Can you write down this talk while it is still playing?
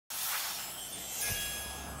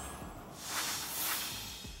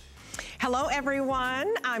Hello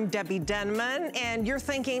everyone, I'm Debbie Denman, and you're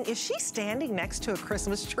thinking, is she standing next to a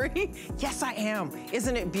Christmas tree? Yes, I am.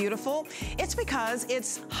 Isn't it beautiful? It's because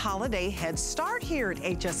it's holiday head start here at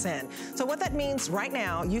HSN. So what that means right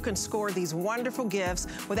now, you can score these wonderful gifts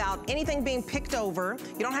without anything being picked over.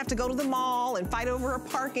 You don't have to go to the mall and fight over a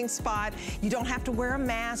parking spot. You don't have to wear a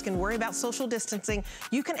mask and worry about social distancing.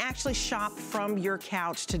 You can actually shop from your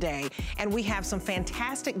couch today. And we have some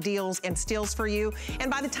fantastic deals and steals for you.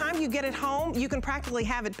 And by the time you get it home, you can practically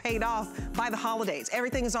have it paid off by the holidays.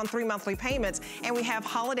 Everything is on 3 monthly payments, and we have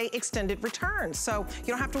holiday extended returns. So you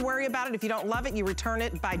don't have to worry about it. If you don't love it, you return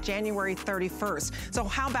it by January 31st. So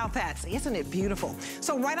how about that? Isn't it beautiful?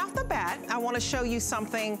 So right off the bat, I want to show you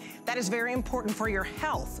something that is very important for your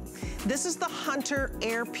health. This is the Hunter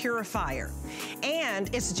Air Purifier,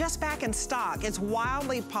 and it's just back in stock. It's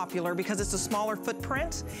wildly popular because it's a smaller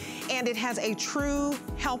footprint, and it has a true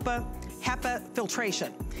HEPA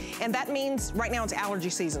filtration. And that means right now it's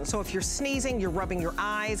allergy season. So if you're sneezing, you're rubbing your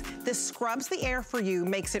eyes, this scrubs the air for you,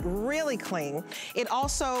 makes it really clean. It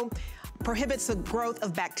also prohibits the growth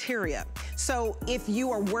of bacteria. So if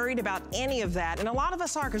you are worried about any of that, and a lot of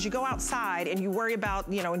us are, because you go outside and you worry about,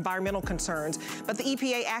 environmental concerns, but the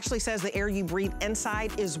EPA actually says the air you breathe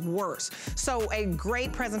inside is worse. So a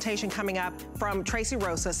great presentation coming up from Tracy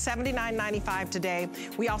Rosa, $79.95 today.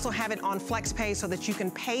 We also have it on FlexPay so that you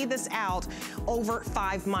can pay this out over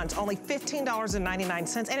 5 months, only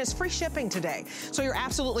 $15.99, and it's free shipping today. So you're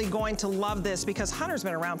absolutely going to love this because Hunter's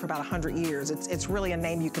been around for about 100 years. It's really a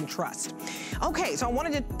name you can trust. Okay, so I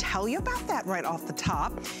wanted to tell you about that right off the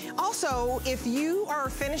top. Also, if you are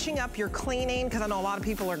finishing up your cleaning, because I know a lot of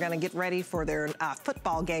people are gonna get ready for their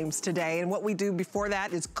football games today, and what we do before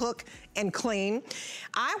that is cook and clean.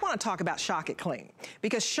 I wanna talk about Shock It Clean,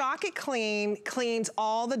 because Shock It Clean cleans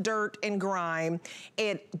all the dirt and grime.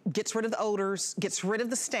 It gets rid of the odors, gets rid of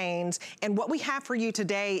the stains, and what we have for you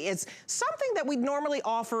today is something that we'd normally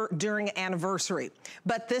offer during an anniversary,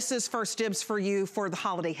 but this is first dibs for you for the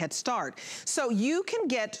holiday head start. So you can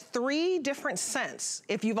get 3 different scents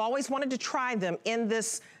if you've always wanted to try them in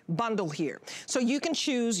this bundle here. So you can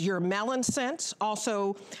choose your melon scent,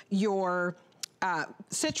 also your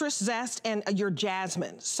citrus zest, and your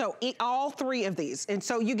jasmine. So eat all 3 of these. And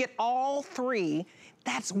so you get all 3.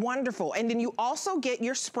 That's wonderful. And then you also get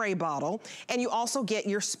your spray bottle, and you also get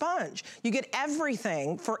your sponge. You get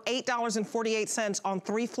everything for $8.48 on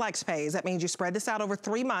 3 flex pays. That means you spread this out over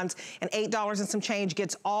 3 months, and $8 and some change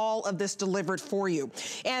gets all of this delivered for you.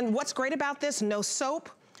 And what's great about this, no soap,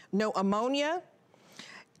 no ammonia.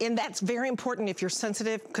 And that's very important if you're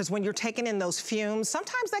sensitive, because when you're taking in those fumes,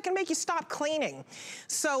 sometimes that can make you stop cleaning.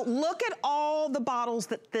 So look at all the bottles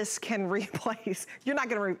that this can replace. You're not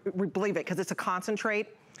gonna believe it because it's a concentrate.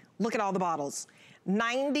 Look at all the bottles.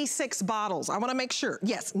 96 bottles, I wanna make sure.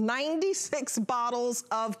 Yes, 96 bottles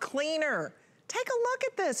of cleaner. Take a look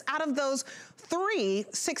at this. Out of those 3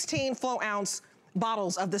 16 flow ounce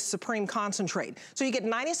bottles of this Supreme Concentrate. So you get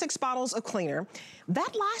 96 bottles of cleaner.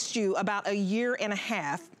 That lasts you about a year and a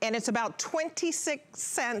half, and it's about 26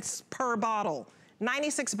 cents per bottle.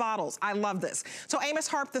 96 bottles, I love this. So Amos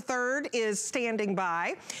Harp III is standing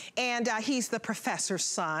by, and he's the professor's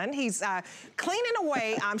son. He's cleaning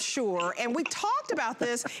away, I'm sure, and we talked about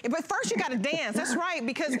this, but first you gotta dance, that's right,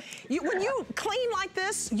 because when you clean like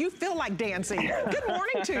this, you feel like dancing. Good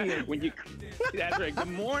morning to you. That's right, good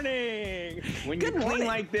morning. When you clean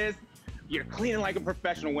like this, you're cleaning like a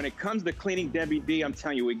professional. When it comes to cleaning, Debbie D, I'm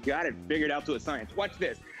telling you, we got it figured out to a science. Watch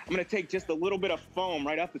this. I'm gonna take just a little bit of foam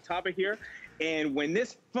right off the top of here, and when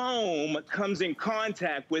this foam comes in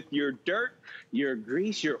contact with your dirt, your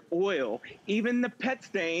grease, your oil, even the pet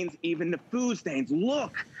stains, even the food stains,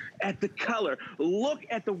 look at the color. Look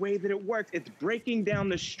at the way that it works. It's breaking down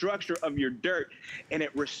the structure of your dirt, and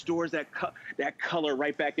it restores that color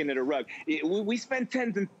right back into the rug. We spend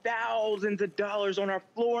tens and thousands of dollars on our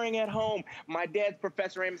flooring at home. My dad's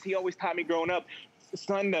Professor Amos, he always taught me growing up,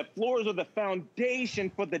 son, the floors are the foundation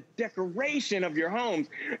for the decoration of your homes.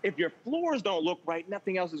 If your floors don't look right,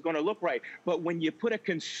 nothing else is going to look right. But when you put a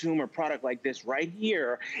consumer product like this right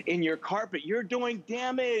here in your carpet, you're doing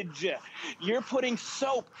damage. You're putting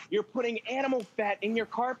soap, you're putting animal fat in your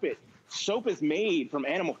carpet. Soap is made from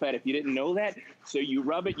animal fat, if you didn't know that. So you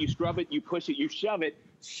rub it, you scrub it, you push it, you shove it.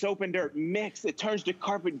 Soap and dirt mix, it turns the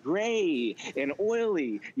carpet gray and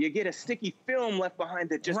oily. You get a sticky film left behind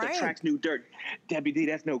that just attracts new dirt. Debbie D,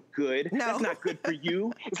 that's no good. No. That's not good for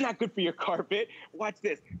you. It's not good for your carpet. Watch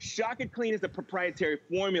this. Shock It Clean is a proprietary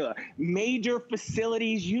formula. Major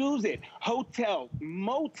facilities use it. Hotels,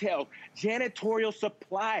 motels, janitorial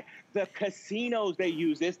supply. The casinos, they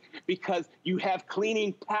use this because you have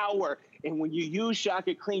cleaning power. And when you use Shock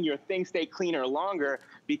It Clean, your things stay cleaner longer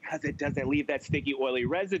because it doesn't leave that sticky, oily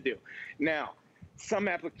residue. Now, some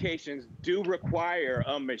applications do require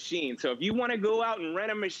a machine. So if you want to go out and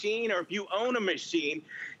rent a machine, or if you own a machine,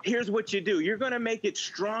 here's what you do. You're going to make it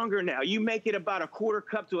stronger now. You make it about a quarter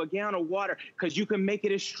cup to a gallon of water because you can make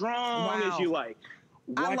it as strong as you like.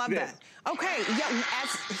 I love that. Okay, yeah,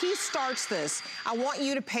 as he starts this, I want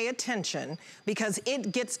you to pay attention because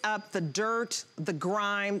it gets up the dirt, the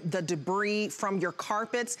grime, the debris from your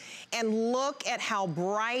carpets, and look at how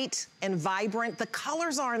bright and vibrant the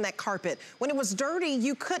colors are in that carpet. When it was dirty,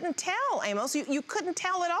 you couldn't tell, Amos. You couldn't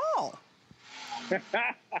tell at all.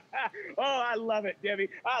 Oh, I love it, Debbie.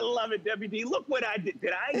 I love it, Debbie D. Look what I did.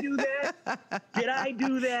 Did I do that? Did I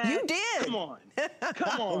do that? You did. Come on.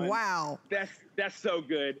 Come on. Wow. That's so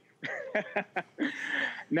good.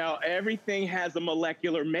 Now, everything has a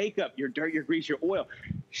molecular makeup, your dirt, your grease, your oil.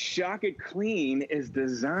 Shock It Clean is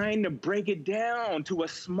designed to break it down to a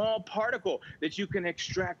small particle that you can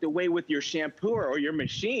extract away with your shampoo or your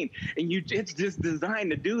machine. And it's just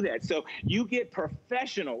designed to do that. So you get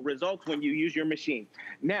professional results when you use your machine.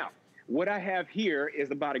 Now, what I have here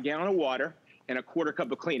is about a gallon of water and a quarter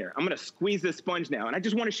cup of cleaner. I'm gonna squeeze this sponge now. And I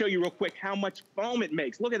just wanna show you real quick how much foam it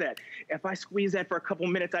makes. Look at that. If I squeeze that for a couple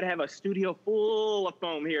minutes, I'd have a studio full of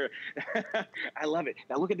foam here. I love it.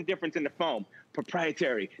 Now look at the difference in the foam.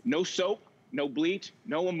 Proprietary, no soap, no bleach,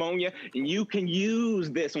 no ammonia, and you can use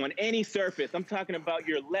this on any surface. I'm talking about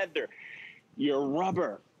your leather, your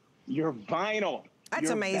rubber, your vinyl. That's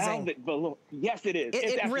amazing. Yes, it is.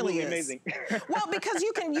 It really is amazing. Well, because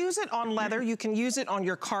you can use it on leather, you can use it on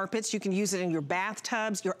your carpets, you can use it in your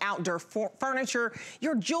bathtubs, your outdoor furniture,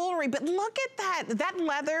 your jewelry. But look at that. That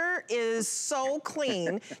leather is so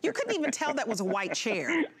clean. You couldn't even tell that was a white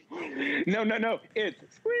chair. No. It's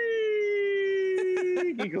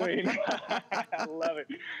squeaky clean. I love it.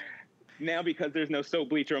 Now, because there's no soap,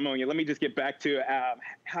 bleach, or ammonia, let me just get back to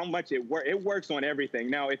how much it works. It works on everything.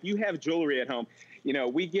 Now, if you have jewelry at home, you know,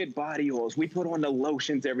 we get body oils. We put on the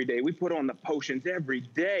lotions every day. We put on the potions every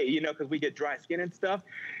day, you know, because we get dry skin and stuff.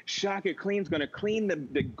 Shock It Clean's going to clean the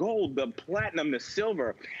gold, the platinum, the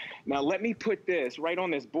silver. Now, let me put this right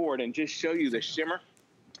on this board and just show you the shimmer,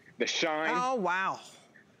 the shine. Oh, wow.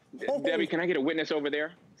 Debbie, can I get a witness over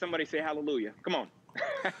there? Somebody say hallelujah. Come on.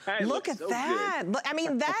 Look at that. Good. I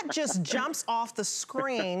mean, that just jumps off the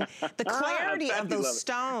screen. The clarity of those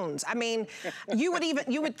stones. I mean, you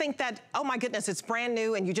would think that, oh my goodness, it's brand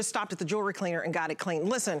new and you just stopped at the jewelry cleaner and got it clean.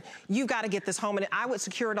 Listen, you got to get this home, and I would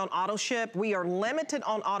secure it on auto ship. We are limited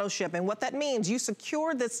on auto ship, and what that means, you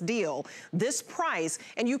secure this deal, this price,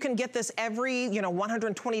 and you can get this every,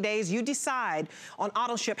 120 days. You decide on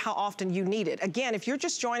auto ship how often you need it. Again, if you're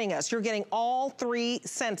just joining us, you're getting all 3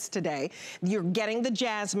 scents today. You're getting the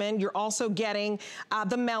jasmine, you're also getting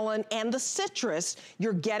the melon and the citrus.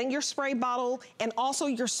 You're getting your spray bottle and also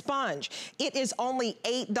your sponge. It is only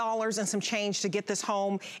 $8 and some change to get this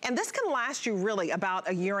home, and this can last you really about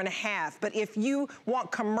a year and a half. But if you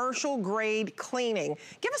want commercial grade cleaning,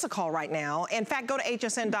 give us a call right now. In fact, go to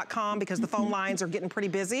hsn.com because the phone lines are getting pretty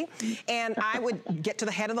busy, and I would get to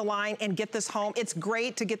the head of the line and get this home. It's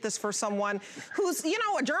great to get this for someone who's,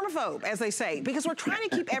 a germaphobe, as they say, because we're trying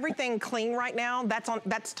to keep everything clean right now.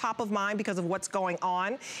 That's top of mind because of what's going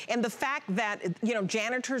on. And the fact that,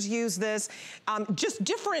 janitors use this, just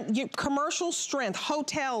different commercial strength,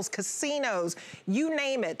 hotels, casinos, you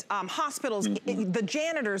name it, hospitals, the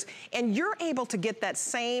janitors, and you're able to get that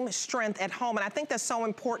same strength at home. And I think that's so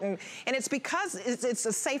important. And it's because it's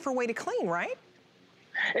a safer way to clean, right?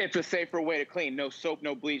 It's a safer way to clean. No soap,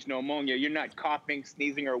 no bleach, no ammonia. You're not coughing,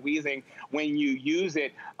 sneezing, or wheezing when you use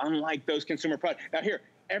it, unlike those consumer products. Now here,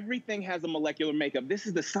 everything has a molecular makeup. This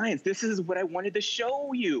is the science. This is what I wanted to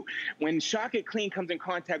show you. When Shock It Clean comes in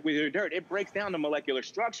contact with your dirt, it breaks down the molecular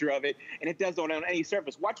structure of it, and it does it on any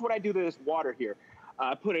surface. Watch what I do to this water here.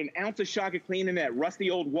 I put an ounce of Shock It Clean in that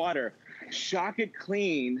rusty old water. Shock It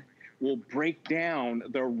Clean will break down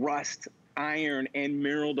the rust, iron, and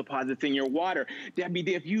mineral deposits in your water. Debbie,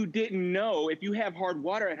 if you didn't know, if you have hard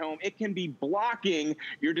water at home, it can be blocking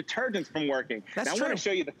your detergents from working. That's now, true. I want to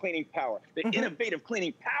show you the cleaning power, the innovative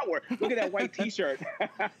cleaning power. Look at that white T-shirt.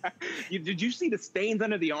 Did you see the stains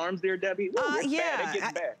under the arms there, Debbie? Ooh, yeah.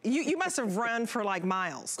 Bad. You must have run for like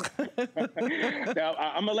miles. Now,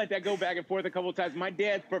 I'm going to let that go back and forth a couple of times. My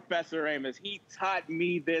dad's Professor Amos. He taught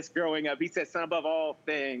me this growing up. He said, son, above all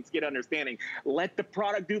things, get understanding. Let the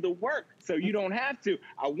product do the work so you don't have to.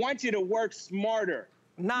 I want you to work smarter.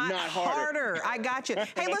 Not harder. I got you.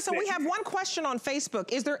 Hey, listen, we have one question on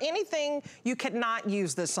Facebook. Is there anything you cannot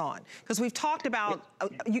use this on? Because we've talked about,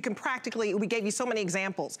 you can practically, we gave you so many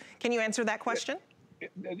examples. Can you answer that question?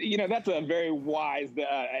 You know, that's a very wise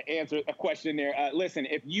question there. Listen,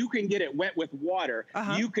 if you can get it wet with water,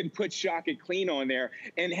 you can put Shock It Clean on there.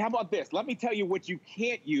 And how about this? Let me tell you what you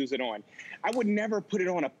can't use it on. I would never put it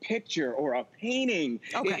on a picture or a painting.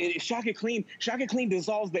 Okay. Shock It Clean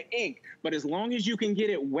dissolves the ink. But as long as you can get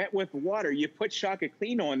it wet with water, you put Shock It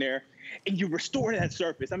Clean on there, and you restore that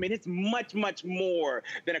surface. I mean, it's much, much more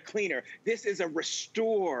than a cleaner. This is a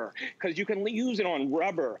restore, because you can use it on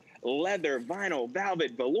rubber, leather, vinyl,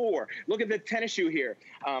 velvet, velour. Look at the tennis shoe here.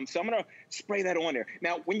 So I'm gonna spray that on there.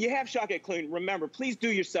 Now, when you have Shock It Clean, remember, please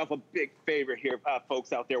do yourself a big favor here,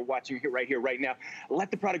 folks out there watching here, right now.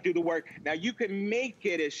 Let the product do the work. Now, you can make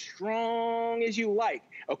it as strong as you like.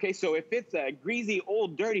 Okay, so if it's a greasy,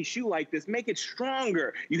 old, dirty shoe like this, make it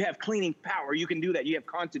stronger. You have cleaning power. You can do that. You have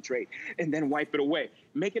concentrate, and then wipe it away.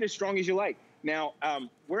 Make it as strong as you like. Now,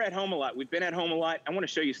 we're at home a lot. We've been at home a lot. I want to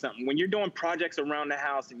show you something. When you're doing projects around the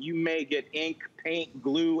house and you may get ink, paint,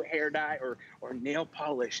 glue, hair dye, or nail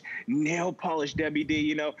polish, Debbie D,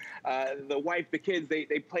 you know, the wife, the kids, they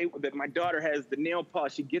play with it. My daughter has the nail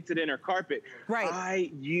polish. She gets it in her carpet. Right.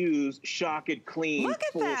 I use Shock It Clean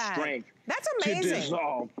full strength. That's amazing. To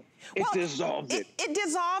dissolve. It dissolves it. It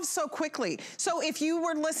dissolves so quickly. So if you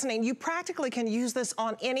were listening, you practically can use this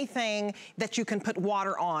on anything that you can put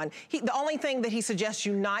water on. The only thing that he suggests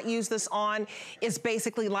you not use this on is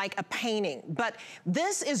basically like a painting. But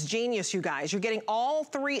this is genius, you guys. You're getting all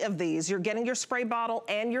three of these. You're getting your spray bottle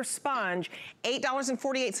and your sponge.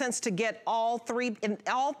 $8.48 to get all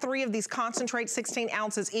three of these concentrates, 16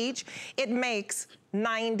 ounces each. It makes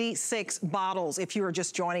 96 bottles if you are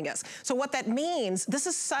just joining us. So what that means, this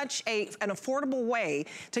is such an affordable way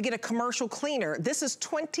to get a commercial cleaner. This is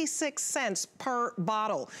 26 cents per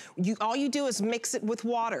bottle. All you do is mix it with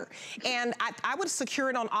water. And I would secure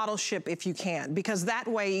it on auto ship if you can, because that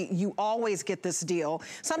way you always get this deal.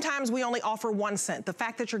 Sometimes we only offer 1 cent. The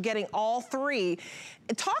fact that you're getting all three,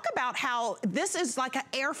 talk about how this is like an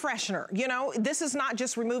air freshener. You know, this is not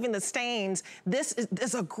just removing the stains. This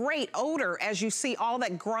is a great odor as you see all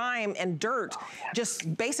that grime and dirt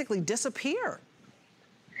just basically disappear.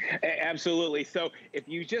 Absolutely. So if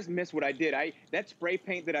you just missed what I did, that spray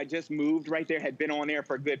paint that I just moved right there had been on there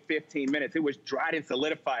for a good 15 minutes. It was dried and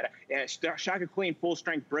solidified. And Shock It Clean full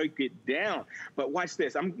strength broke it down. But watch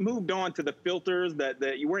this. I'm moved on to the filters that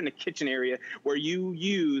we're in the kitchen area where you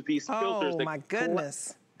use these filters. Oh my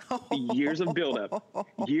goodness. Years of buildup,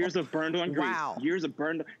 years of burned on grease, years of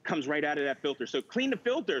burned comes right out of that filter. So clean the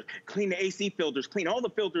filters, clean the AC filters, clean all the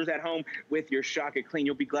filters at home with your Shock It Clean.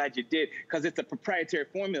 You'll be glad you did, because it's a proprietary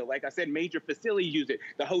formula. Like I said, major facilities use it.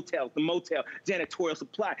 The hotels, the motel, janitorial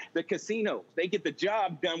supply, the casinos, they get the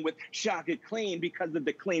job done with Shock It Clean because of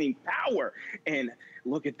the cleaning power. And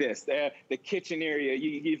look at this, the kitchen area,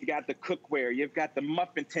 you've got the cookware, you've got the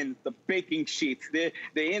muffin tins, the baking sheets, the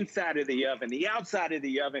inside of the oven, the outside of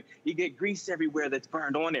the oven. You get grease everywhere that's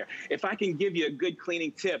burned on there. If I can give you a good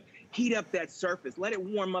cleaning tip, heat up that surface. Let it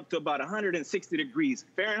warm up to about 160 degrees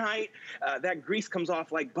Fahrenheit. That grease comes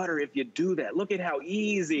off like butter if you do that. Look at how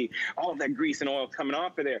easy all of that grease and oil coming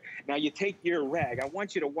off of there. Now you take your rag. I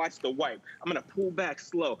want you to watch the wipe. I'm going to pull back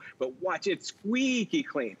slow, but watch it squeaky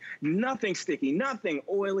clean. Nothing sticky, nothing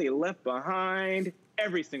oily left behind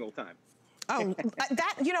every single time. Oh,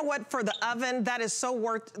 that, you know what, for the oven, that is so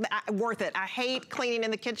worth it. I hate cleaning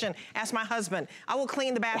in the kitchen. Ask my husband. I will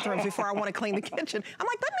clean the bathrooms before I want to clean the kitchen. I'm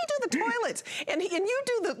like, let me do the toilets. And you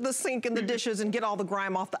do the sink and the dishes and get all the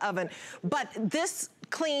grime off the oven. But this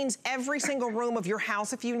cleans every single room of your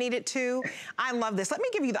house if you need it to. I love this. Let me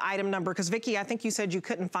give you the item number, because Vicki, I think you said you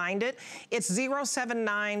couldn't find it. It's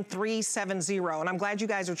 079370, and I'm glad you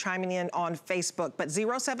guys are chiming in on Facebook, but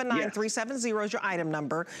 079370 is your item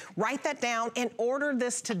number. Write that down and order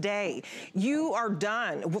this today. You are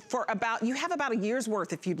done for you have about a year's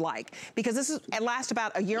worth if you'd like, because it lasts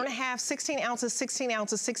about a year and a half, 16 ounces, 16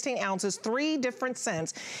 ounces, 16 ounces, 3 different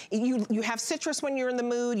scents. You have citrus when you're in the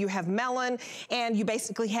mood, you have melon, and you basically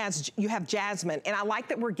you have jasmine. And I like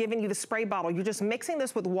that we're giving you the spray bottle. You're just mixing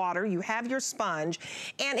this with water. You have your sponge,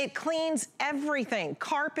 and it cleans everything.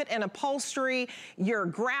 Carpet and upholstery, your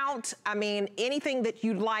grout, I mean, anything that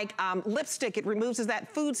you'd like. Lipstick, it removes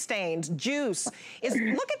that food stains. Juice.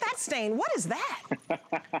 Look at that stain. What is that?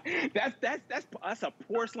 That's a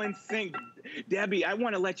porcelain sink. Debbie, I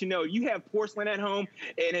want to let you know, you have porcelain at home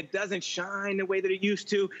and it doesn't shine the way that it used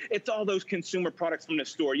to. It's all those consumer products from the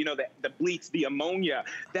store, you know, the bleach, the ammonia,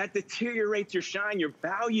 that deteriorates your shine, your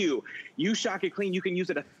value. You Shock It Clean, you can use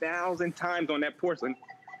it 1,000 times on that porcelain.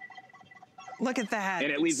 Look at that.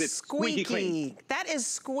 And it leaves it squeaky clean. That is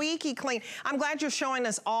squeaky clean. I'm glad you're showing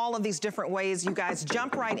us all of these different ways. You guys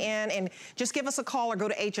jump right in and just give us a call or go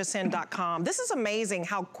to hsn.com. This is amazing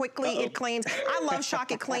how quickly it cleans. I love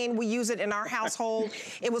Shock It Clean. We use it in our household.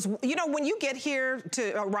 It was, you know, when you get here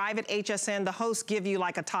to arrive at HSN, the hosts give you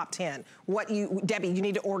like a top 10. Debbie, you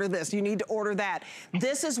need to order this. You need to order that.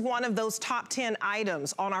 This is one of those top 10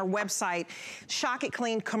 items on our website. Shock It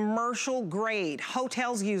Clean, commercial grade.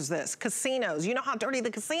 Hotels use this. Casinos. You know how dirty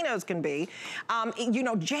the casinos can be. You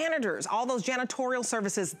know, janitors, all those janitorial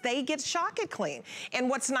services, they get Shock It Clean. And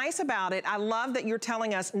what's nice about it, I love that you're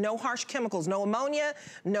telling us no harsh chemicals, no ammonia,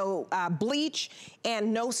 no bleach,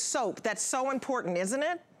 and no soap. That's so important, isn't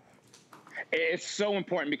it? It's so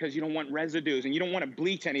important because you don't want residues and you don't want to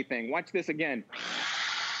bleach anything. Watch this again.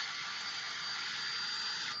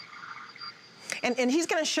 And he's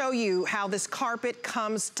going to show you how this carpet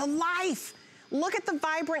comes to life. Look at the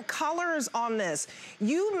vibrant colors on this.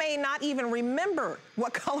 You may not even remember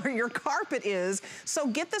what color your carpet is, so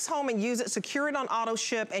get this home and use it, secure it on auto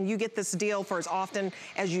ship, and you get this deal for as often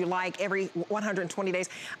as you like, every 120 days.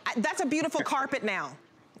 That's a beautiful carpet now.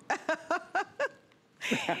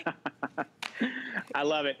 I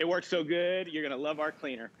love it. It works so good. You're gonna love our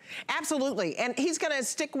cleaner. Absolutely, and he's gonna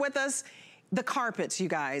stick with us. The carpets, you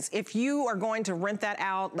guys, if you are going to rent that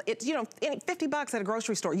out, it's, you know, $50 at a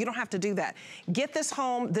grocery store. You don't have to do that. Get this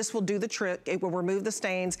home. This will do the trick. It will remove the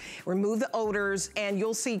stains, remove the odors, and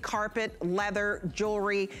you'll see carpet, leather,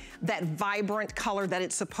 jewelry, that vibrant color that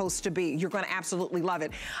it's supposed to be. You're going to absolutely love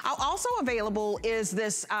it. Also available is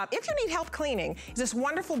this, if you need help cleaning, is this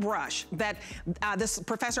wonderful brush that this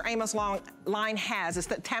Professor Amos line has. It's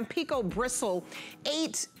the Tampico Bristle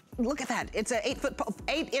 8, look at that. It's a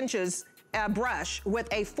 8 inches brush with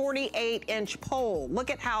a 48-inch pole. Look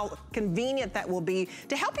at how convenient that will be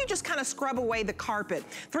to help you just kind of scrub away the carpet.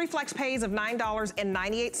 3 flex pays of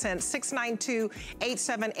 $9.98,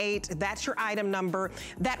 692-878. That's your item number.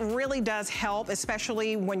 That really does help,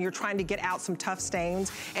 especially when you're trying to get out some tough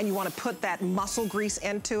stains and you want to put that muscle grease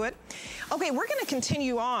into it. Okay, we're going to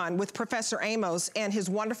continue on with Professor Amos and his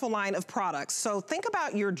wonderful line of products. So think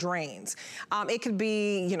about your drains. It could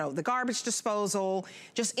be, you know, the garbage disposal,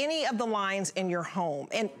 just any of the lines in your home.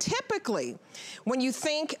 And typically, when you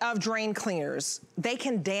think of drain cleaners, they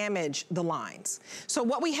can damage the lines. So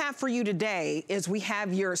what we have for you today is we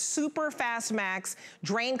have your Super Fast Max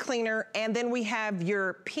drain cleaner, and then we have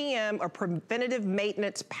your PM, or preventative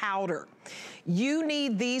maintenance powder. You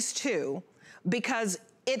need these two because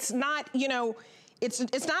it's not, you know,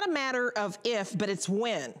 it's not a matter of if, but it's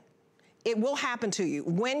when. It will happen to you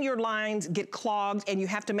when your lines get clogged and you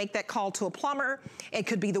have to make that call to a plumber. It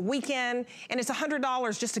could be the weekend, and it's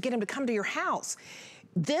 $100 just to get him to come to your house.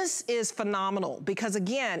 This is phenomenal because,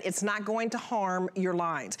 again, it's not going to harm your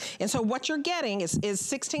lines. And so what you're getting is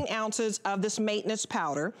 16 ounces of this maintenance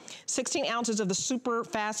powder, 16 ounces of the Super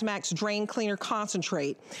Fast Max Drain Cleaner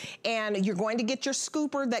Concentrate, and you're going to get your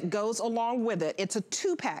scooper that goes along with it. It's a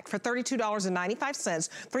 2-pack for $32.95,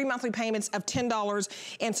 3 monthly payments of $10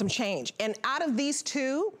 and some change. And out of these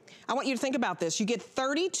two, I want you to think about this. You get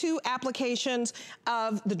 32 applications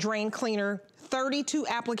of the drain cleaner, 32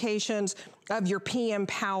 applications of your PM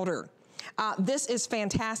powder. This is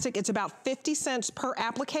fantastic. It's about 50 cents per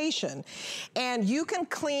application. And you can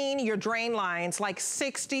clean your drain lines like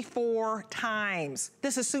 64 times.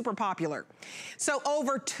 This is super popular. So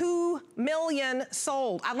over 2 million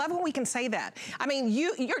sold. I love when we can say that. I mean,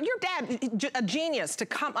 your dad, a genius to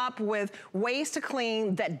come up with ways to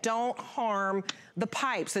clean that don't harm the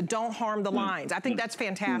pipes, that don't harm the lines. I think that's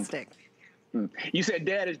fantastic. You said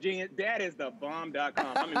dad is genius. Dad is the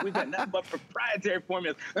bomb.com. I mean, we've got nothing but proprietary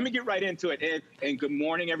formulas. Let me get right into it. And good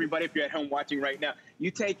morning, everybody, if you're at home watching right now.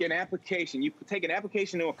 You take an application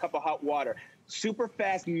to a cup of hot water. Super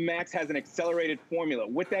Fast Max has an accelerated formula.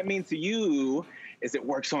 What that means to you is it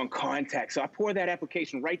works on contact. So I pour that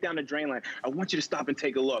application right down the drain line. I want you to stop and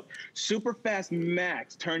take a look. Super Fast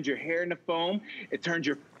Max turns your hair into foam. It turns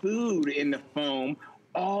your food into foam.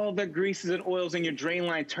 All the greases and oils in your drain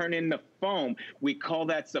line turn into foam. We call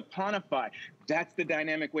that saponify. That's the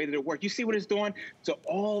dynamic way that it works. You see what it's doing? So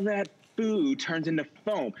all that food turns into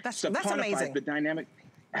foam. That's amazing. The dynamic.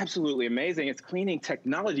 Absolutely amazing. It's cleaning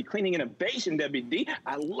technology, cleaning innovation, Debbie D.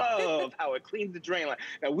 I love how it cleans the drain line.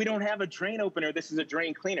 Now, we don't have a drain opener. This is a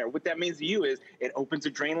drain cleaner. What that means to you is it opens a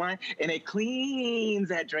drain line and it cleans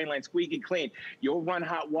that drain line squeaky clean. You'll run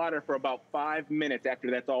hot water for about 5 minutes. After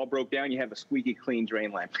that's all broke down, you have a squeaky clean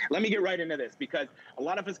drain line. Let me get right into this because a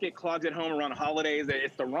lot of us get clogs at home around holidays.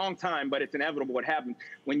 It's the wrong time, but it's inevitable what happens.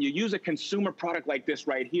 When you use a consumer product like this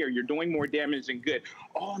right here, you're doing more damage than good.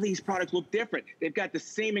 All these products look different. They've got the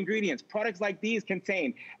same ingredients. Products like these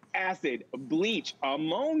contain acid, bleach,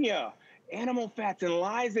 ammonia, animal fats, and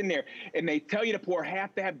lies in there. And they tell you to pour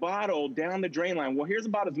half that bottle down the drain line. Well, here's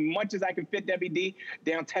about as much as I can fit, Debbie D,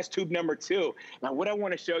 down test tube number 2. Now, what I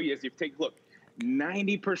want to show you is, if you take a look,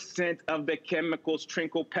 90% of the chemicals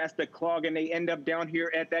trickle past the clog and they end up down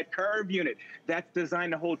here at that curve unit. That's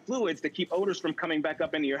designed to hold fluids to keep odors from coming back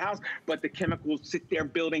up into your house, but the chemicals sit there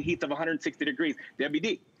building heats of 160 degrees. Debbie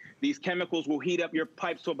D, these chemicals will heat up your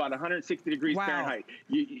pipes to about 160 degrees Fahrenheit.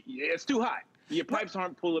 It's too hot. Your pipes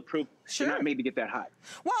aren't bulletproof. Sure. They're not made to get that hot.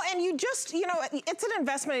 Well, and you just, you know, it's an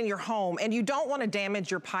investment in your home and you don't want to damage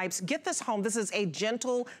your pipes. Get this home. This is a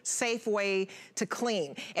gentle, safe way to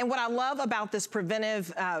clean. And what I love about this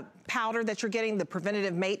preventive powder that you're getting, the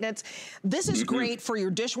preventative maintenance, this is great for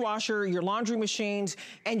your dishwasher, your laundry machines,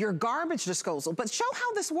 and your garbage disposal. But show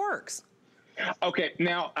how this works. Okay,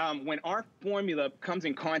 now when our formula comes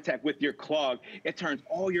in contact with your clog, it turns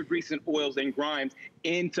all your grease and oils and grimes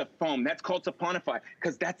into foam. That's called saponify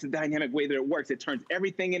because that's the dynamic way that it works. It turns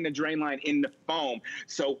everything in the drain line into foam.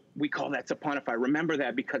 So we call that saponify. Remember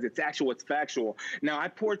that because it's actual, it's factual. Now, I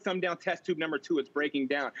poured some down test tube number 2. It's breaking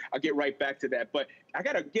down. I'll get right back to that. But I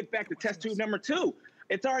got to get back to test tube number 2.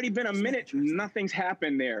 It's already been a minute. Nothing's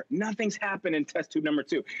happened there. Nothing's happened in test tube number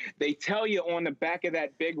 2. They tell you on the back of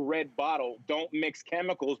that big red bottle, don't mix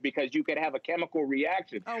chemicals because you could have a chemical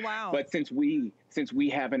reaction. Oh, wow. But since we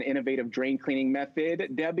have an innovative drain cleaning method,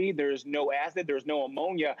 Debbie, there's no acid, there's no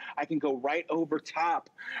ammonia. I can go right over top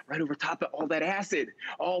of all that acid,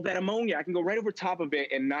 all that ammonia. I can go right over top of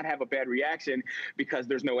it and not have a bad reaction because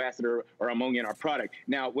there's no acid or ammonia in our product.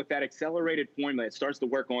 Now, with that accelerated formula, it starts to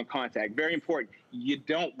work on contact. Very important. You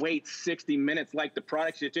don't wait 60 minutes like the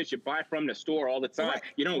products you buy from the store all the time. Right.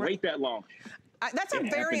 You don't wait that long. That's a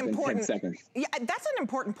very important, yeah, that's an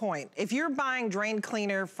important point. If you're buying drain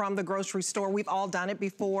cleaner from the grocery store, we've all done it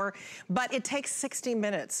before, but it takes 60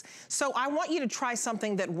 minutes. So I want you to try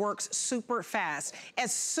something that works super fast.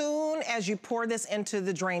 As soon as you pour this into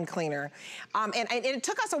the drain cleaner, and it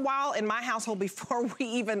took us a while in my household before we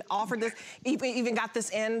even offered this, even got this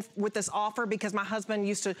in with this offer because my husband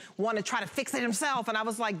used to want to try to fix it himself. And I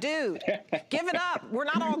was like, dude, give it up. We're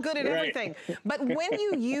not all good at everything. But when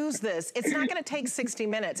you use this, it's not going to take 60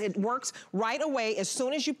 minutes. It works right away as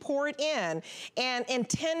soon as you pour it in, and in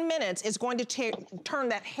 10 minutes, it's going to turn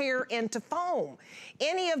that hair into foam.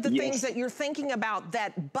 Any of the things that you're thinking about,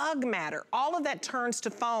 that bug matter, all of that turns to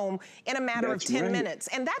foam in a matter of 10 minutes.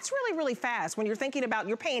 And that's really, really fast when you're thinking about,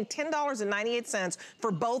 you're paying $10.98 for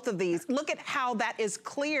both of these. Look at how that is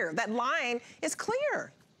clear. That line is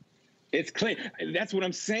clear. It's clean. That's what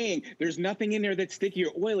I'm saying. There's nothing in there that's sticky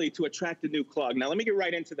or oily to attract a new clog. Now, let me get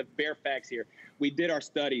right into the bare facts here. We did our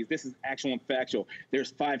studies. This is actual and factual.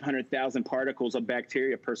 There's 500,000 particles of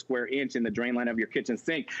bacteria per square inch in the drain line of your kitchen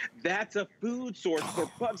sink. That's a food source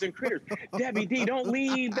for bugs and critters. Debbie D, don't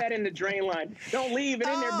leave that in the drain line. Don't leave it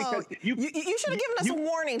in there because you should have given us a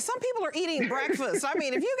warning. Some people are eating breakfast. I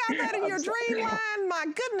mean, if you got that in your drain line, my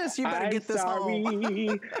goodness, you better get this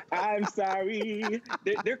home. I'm sorry.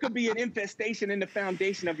 There could be an infestation in the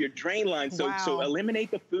foundation of your drain line. So, so eliminate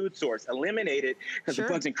the food source. Eliminate it because the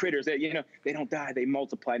bugs and critters, they don't die, they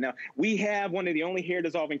multiply. Now, we have one of the only hair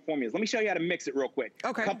dissolving formulas. Let me show you how to mix it real quick.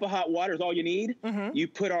 Okay. A cup of hot water is all you need. You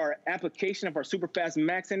put our application of our Super Fast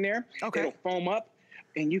Max in there. Okay. It'll foam up,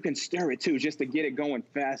 and you can stir it too just to get it going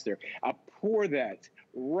faster. I'll pour that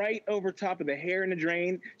right over top of the hair in the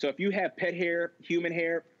drain. So if you have pet hair, human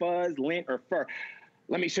hair, fuzz, lint, or fur,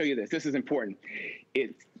 let me show you this. This is important.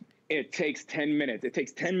 It takes 10 minutes. It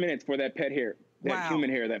takes 10 minutes for that pet hair, that human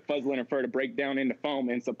hair, that fuzz, lint, or fur to break down into foam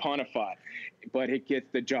and saponify. But it gets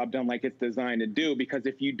the job done like it's designed to do, because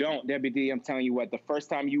if you don't, Debbie D, I'm telling you what, the first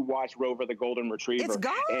time you watch Rover the Golden Retriever, it's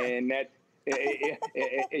gone. And that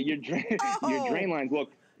your drain lines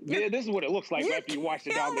look. Yeah, this is what it looks like after you watch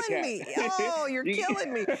the dog and cat. Oh, you're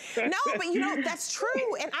killing me. No, but you know, that's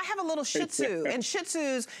true. And I have a little Shih Tzu, and Shih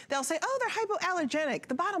Tzus, they'll say, oh, they're hypoallergenic.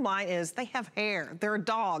 The bottom line is they have hair. They're a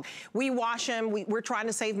dog. We wash them. We're trying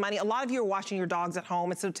to save money. A lot of you are washing your dogs at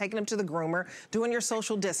home instead of taking them to the groomer, doing your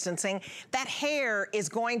social distancing. That hair is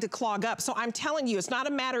going to clog up. So I'm telling you, it's not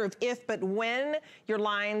a matter of if, but when your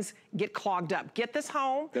lines get clogged up. Get this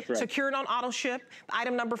home. That's right. Secure it on auto ship.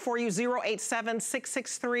 Item number for you,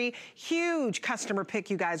 087663. Huge customer pick,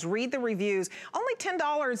 you guys. Read the reviews. Only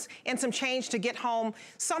 $10 and some change to get home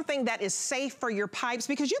something that is safe for your pipes,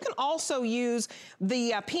 because you can also use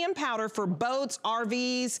the PM powder for boats,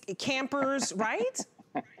 RVs, campers, right?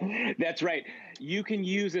 That's right. You can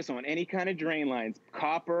use this on any kind of drain lines,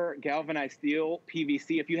 copper, galvanized steel,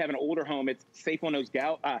 PVC. If you have an older home, it's safe on those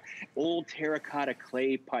old terracotta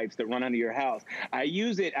clay pipes that run under your house. I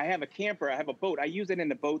use it. I have a camper. I have a boat. I use it in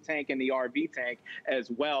the boat tank and the RV tank as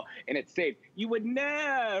well, and it's safe. You would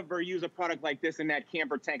never use a product like this in that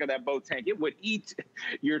camper tank or that boat tank. It would eat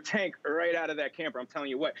your tank right out of that camper, I'm telling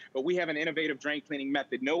you what. But we have an innovative drain cleaning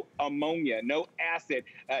method. No ammonia, no acid,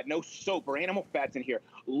 no soap or animal fats in here.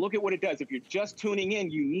 Look at what it does. If you're just tuning in,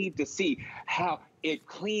 you need to see how it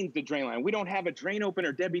cleans the drain line. We don't have a drain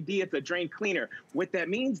opener, Debbie D, it's a drain cleaner. What that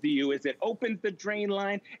means to you is it opens the drain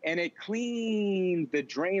line and it cleans the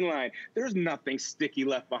drain line. There's nothing sticky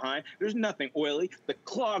left behind. There's nothing oily. The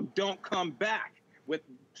clog don't come back with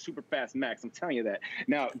Super Fast Max. I'm telling you that.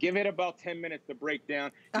 Now, give it about 10 minutes to break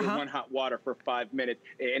down. You'll run hot water for 5 minutes,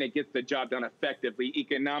 and it gets the job done effectively,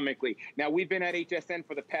 economically. Now, we've been at HSN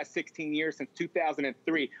for the past 16 years, since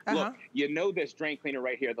 2003. Look, you know this drain cleaner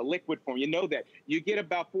right here, the liquid form. You know that. You get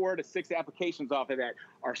about 4 to 6 applications off of that.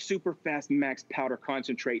 Our Super Fast Max powder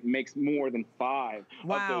concentrate makes more than 5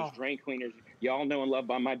 of those drain cleaners. Y'all know and love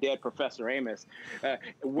by my dad, Professor Amos.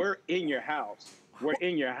 We're in your house. We're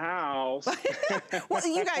in your house. Well,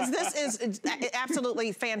 you guys, this is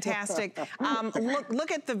absolutely fantastic.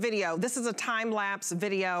 Look at the video. This is a time-lapse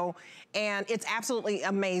video, and it's absolutely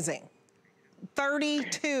amazing.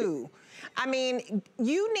 32. I mean,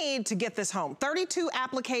 you need to get this home. 32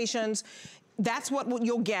 applications. That's what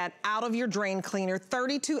you'll get out of your drain cleaner,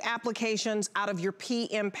 32 applications out of your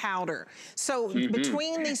PM powder. So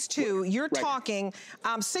between these two, you're talking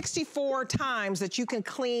 64 times that you can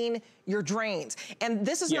clean your drains. And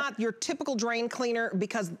this is not your typical drain cleaner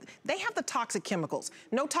because they have the toxic chemicals.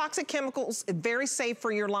 No toxic chemicals, very safe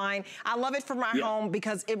for your line. I love it for my home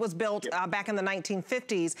because it was built back in the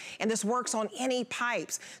 1950s, and this works on any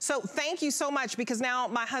pipes. So thank you so much, because now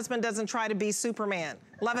my husband doesn't try to be Superman.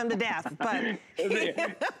 Love him to death, but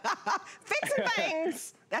fixing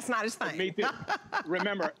things, that's not his thing. Me too.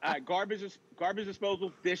 Remember, garbage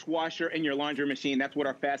disposal, dishwasher, and your laundry machine. That's what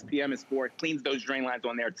our Fast PM is for. It cleans those drain lines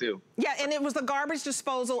on there too. Yeah, and it was the garbage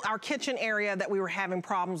disposal, our kitchen area, that we were having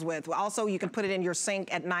problems with. Also, you can put it in your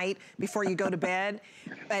sink at night before you go to bed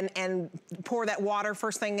and pour that water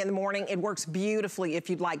first thing in the morning. It works beautifully if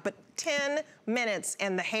you'd like, but 10 minutes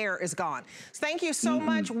and the hair is gone. So thank you so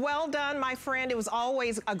much. Well done, my friend. It was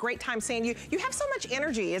always a great time seeing you. You have so much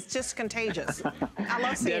energy. It's just contagious. I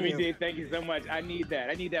love seeing you. Debbie D, thank you so much. I need that.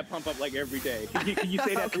 I need that pump up like every day. Can you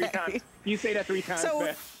say that 3 times? Can you say that 3 times?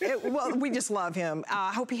 So, well, we just love him.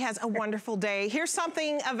 I hope he has a wonderful day. Here's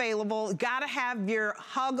something available. Gotta have your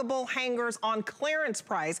huggable hangers on clearance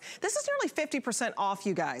price. This is nearly 50% off,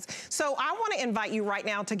 you guys. So I want to invite you right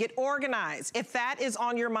now to get organized. If that is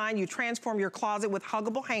on your mind, you transform your closet with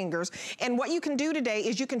huggable hangers. And what you can do today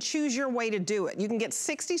is you can choose your way to do it. You can get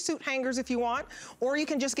 60 suit hangers if you want, or you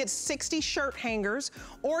can just get 60 shirt hangers,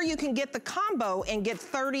 or you can get the combo and get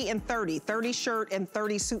 30 and 30, 30 shirt and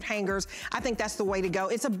 30 suit hangers. I think that's the way to go.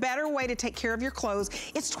 It's a better way to take care of your clothes.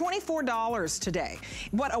 It's $24 today.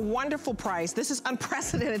 What a wonderful price. This is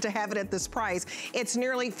unprecedented to have it at this price. It's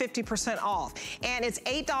nearly 50% off. And it's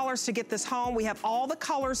 $8 to get this home. We have all the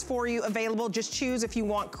colors for you available. Just choose if you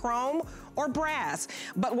want chrome or brass.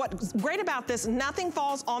 But what's great about this, nothing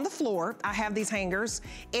falls on the floor. I have these hangers.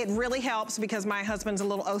 It really helps because my husband's a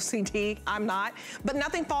little OCD. I'm not. But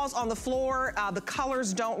nothing falls on the floor. The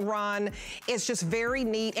colors don't run. It's just very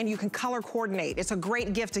neat, and you can color coordinate. It's a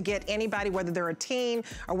great gift to get anybody, whether they're a teen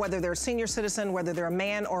or whether they're a senior citizen, whether they're a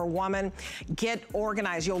man or a woman. Get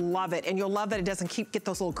organized. You'll love it. And you'll love that it doesn't get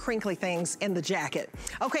those little crinkly things in the jacket.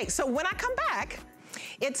 Okay, so when I come back,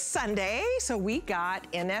 it's Sunday, so we got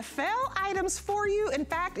NFL items for you. In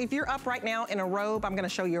fact, if you're up right now in a robe, I'm gonna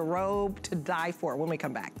show you a robe to die for when we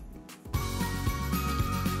come back.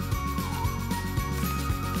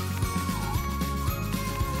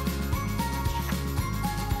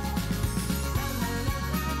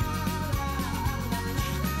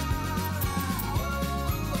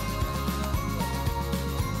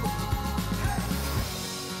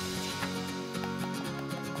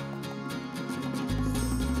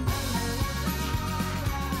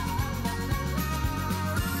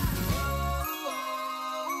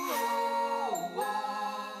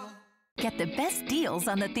 the best deals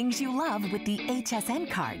on the things you love with the HSN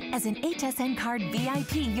card. As an HSN card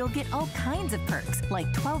VIP, you'll get all kinds of perks,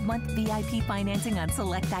 like 12-month VIP financing on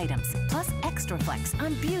select items, plus extra flex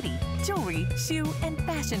on beauty, jewelry, shoe, and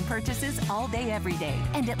fashion purchases all day, every day.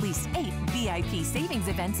 And at least 8 VIP savings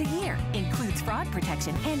events a year. Includes fraud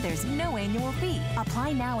protection, and there's no annual fee.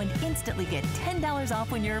 Apply now and instantly get $10 off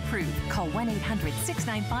when you're approved. Call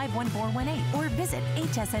 1-800-695-1418 or visit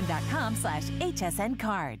hsn.com/HSN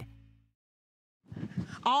card.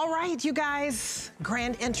 All right, you guys,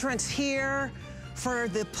 grand entrance here for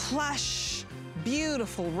the plush,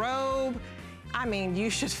 beautiful robe. I mean,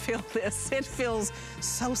 you should feel this. It feels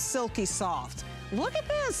so silky soft. Look at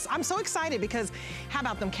this. I'm so excited because how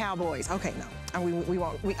about them Cowboys? Okay, no, I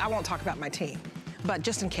won't talk about my team, but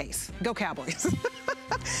just in case, go Cowboys.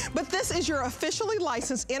 But this is your officially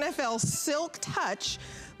licensed NFL Silk Touch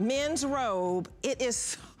men's robe. It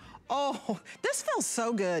is, oh, this feels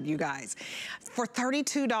so good, you guys. For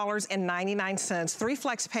 $32.99, 3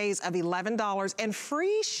 flex pays of $11 and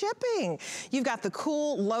free shipping. You've got the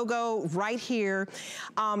cool logo right here.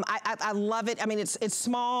 I love it. I mean, it's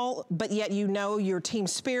small, but yet you know your team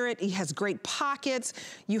spirit. It has great pockets.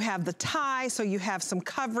 You have the tie, so you have some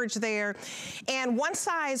coverage there. And one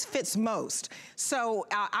size fits most. So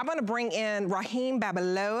I'm gonna bring in Raheem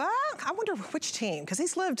Babaloa. I wonder which team, because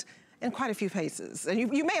he's lived in quite a few places. And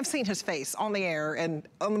you may have seen his face on the air and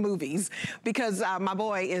on the movies because my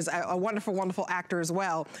boy is a wonderful, wonderful actor as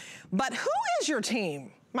well. But who is your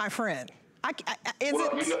team, my friend? Is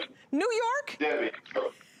it New York? Debbie,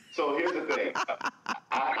 so here's the thing.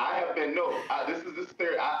 I have been, this is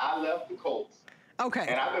theory. I left the Colts. Okay.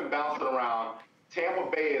 And I've been bouncing around. Tampa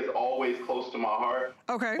Bay is always close to my heart.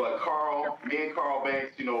 Okay. But me and Carl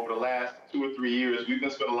Banks, over the last 2 or 3 years, we've been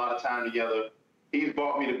spending a lot of time together. He's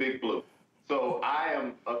bought me the Big Blue. So I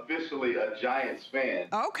am officially a Giants fan.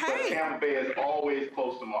 Okay. But Tampa Bay is always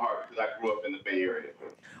close to my heart because I grew up in the Bay Area.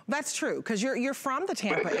 That's true, because you're from the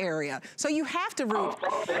Tampa area. So you have to root. I'm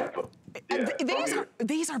from Tampa. Yeah,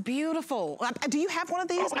 these are beautiful. Do you have one of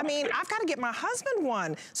these? I mean, I've got to get my husband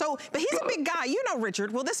one. So, but he's a big guy. You know,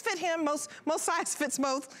 Richard. Will this fit him? Most size fits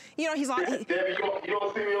most. He's like. Debbie, you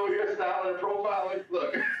don't see me over here styling and profiling?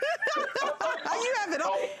 Look. You have it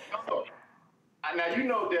all.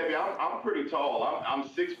 Now Debbie, I'm pretty tall. I'm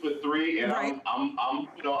 6'3", and right. I'm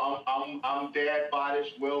dad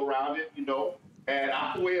bodish, well-rounded, and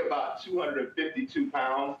I weigh about 252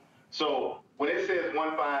 pounds. So when it says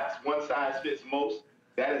one size fits most,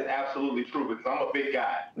 that is absolutely true because I'm a big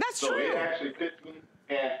guy. That's true. So it actually fits me,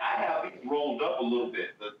 and I have these rolled up a little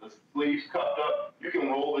bit. The sleeves cupped up. You can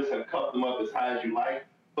roll this and cup them up as high as you like.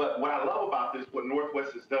 But what I love about this, what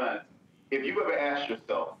Northwest has done, if you've ever asked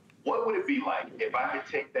yourself, what would it be like if I could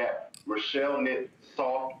take that Rochelle knit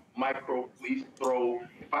soft micro fleece throw,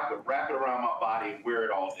 if I could wrap it around my body and wear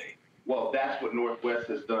it all day? Well, that's what Northwest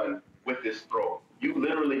has done with this throw. You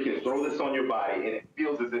literally can throw this on your body and it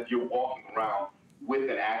feels as if you're walking around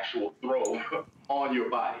with an actual throw on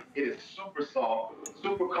your body. It is super soft,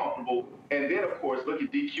 super comfortable. And then, of course, look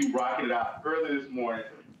at DQ rocking it out early this morning.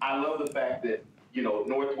 I love the fact that,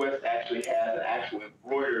 Northwest actually has an actual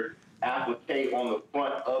embroidered applique on the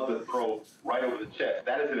front of the throw right over the chest.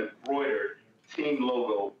 That is an embroidered team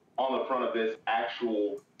logo on the front of this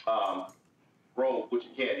actual robe, which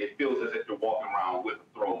again, it feels as if you're walking around with a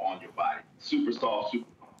throw on your body. Super soft, super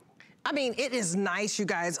comfortable. I mean, it is nice, you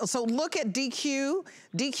guys. So look at DQ.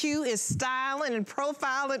 DQ is styling and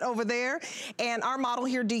profiling over there. And our model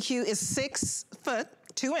here, DQ, is 6 foot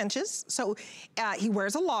 2 inches. So he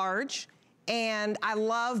wears a large. And I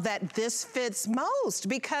love that this fits most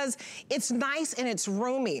because it's nice and it's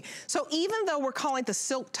roomy. So even though we're calling it the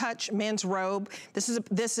Silk Touch men's robe, this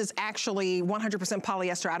is actually 100%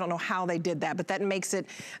 polyester. I don't know how they did that, but that makes it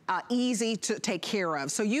easy to take care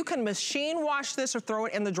of. So you can machine wash this or throw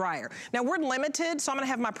it in the dryer. Now we're limited, so I'm gonna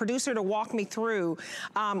have my producer to walk me through.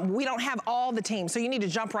 We don't have all the teams, so you need to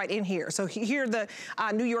jump right in here. So here the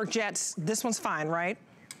New York Jets, this one's fine, right?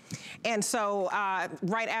 And so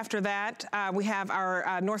right after that, we have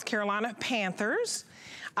our North Carolina Panthers.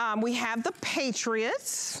 We have the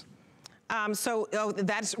Patriots.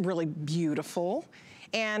 That's really beautiful.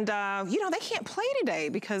 And, they can't play today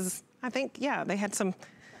because I think, they had some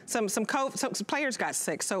players got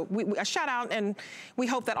sick. So a shout out, and we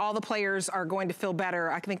hope that all the players are going to feel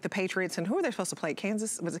better. I think the Patriots, and who are they supposed to play?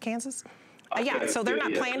 Kansas? Was it Kansas? Yeah, so they're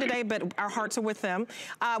not playing today, but our hearts are with them.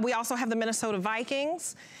 We also have the Minnesota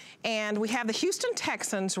Vikings, and we have the Houston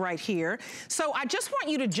Texans right here. So I just want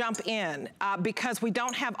you to jump in because we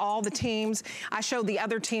don't have all the teams. I showed the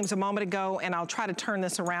other teams a moment ago, and I'll try to turn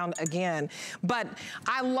this around again. But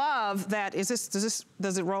I love that.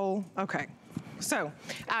 Does it roll? Okay. So,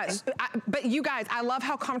 but you guys, I love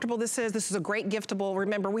how comfortable this is. This is a great giftable.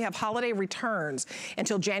 Remember, we have holiday returns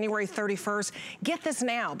until January 31st. Get this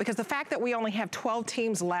now, because the fact that we only have 12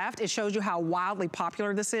 teams left, it shows you how wildly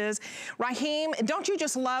popular this is. Raheem, don't you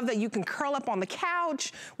just love that you can curl up on the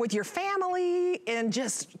couch with your family and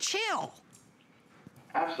just chill?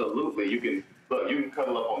 Absolutely. You can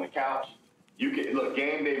cuddle up on the couch. You can, look,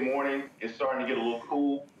 game day morning is starting to get a little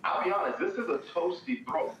cool. I'll be honest, this is a toasty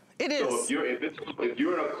throw. It is. So if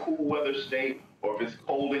you're in a cool weather state, or if it's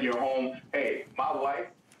cold in your home, hey, my wife,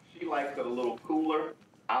 she likes it a little cooler.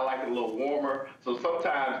 I like it a little warmer. So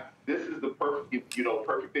sometimes this is the perfect,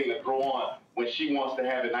 perfect thing to throw on when she wants to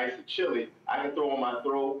have it nice and chilly. I can throw on my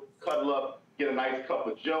throw, cuddle up, get a nice cup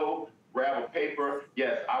of Joe, grab a paper.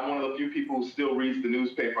 Yes, I'm one of the few people who still reads the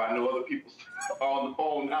newspaper. I know other people are on the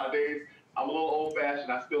phone nowadays. I'm a little old-fashioned.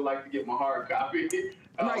 I still like to get my hard copy.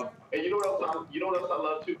 Right. And you know what else I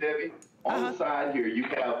love too, Debbie? On the side here, you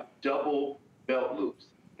have double belt loops.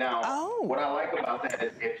 Now, what I like about that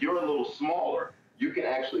is if you're a little smaller, you can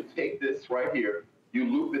actually take this right here, you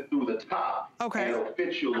loop it through the top, and it'll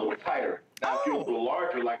fit you a little tighter. Now, if you're a little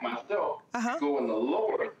larger like myself, you go in the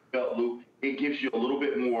lower belt loop, it gives you a little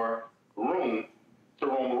bit more room to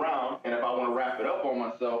roam around. And if I want to wrap it up on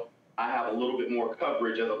myself, I have a little bit more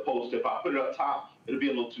coverage, as opposed to if I put it up top, it'll be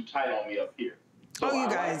a little too tight on me up here. So you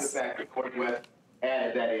I guys. like the fact that Corey West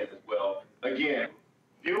added that in as well. Again,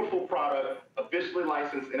 beautiful product, officially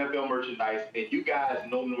licensed NFL merchandise, and you guys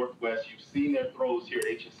know Northwest. You've seen their throws here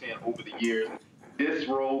at HSN over the years. This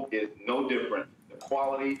robe is no different. The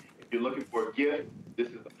quality, if you're looking for a gift, this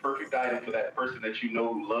is the perfect item for that person that you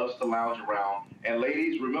know who loves to lounge around. And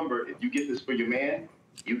ladies, remember, if you get this for your man,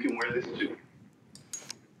 you can wear this too.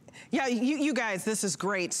 Yeah, you guys, this is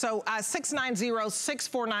great. So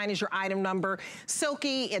 690-649 is your item number.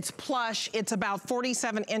 Silky, it's plush, it's about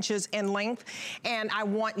 47 inches in length, and I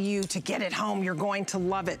want you to get it home. You're going to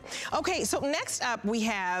love it. Okay, so next up we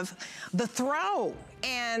have the throw.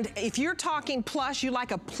 And if you're talking plush, you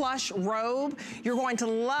like a plush robe, you're going to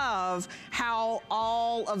love how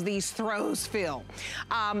all of these throws feel.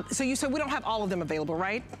 So you said we don't have all of them available,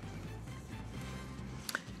 right?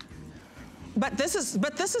 But this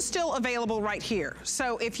is still available right here.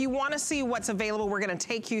 So if you want to see what's available, we're going to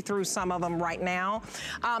take you through some of them right now.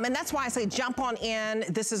 And that's why I say jump on in.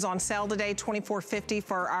 This is on sale today, $24.50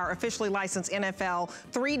 for our officially licensed NFL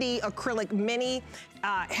 3D acrylic mini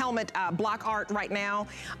helmet block art right now.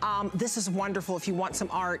 This is wonderful if you want some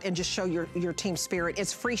art and just show your team spirit.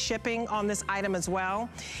 It's free shipping on this item as well.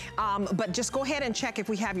 But just go ahead and check if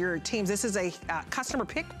we have your teams. This is a customer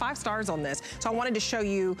pick, 5 stars on this. So I wanted to show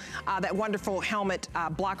you that wonderful helmet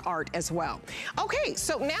block art as well. Okay,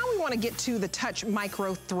 so now we want to get to the Touch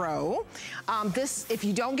Micro Throw. This, if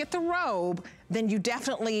you don't get the robe, then you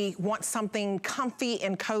definitely want something comfy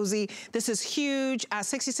and cozy. This is huge,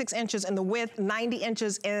 66 inches in the width, 90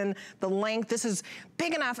 inches in the length. This is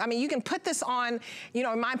big enough. I mean, you can put this on,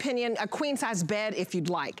 in my opinion, a queen size bed if you'd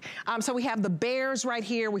like. So we have the Bears right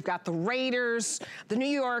here. We've got the Raiders, the New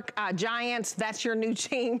York Giants. That's your new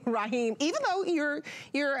team, Raheem. Even though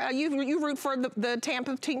you root for the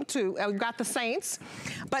Tampa team too. We've got the Saints.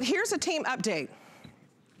 But here's a team update.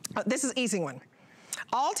 This is an easy one.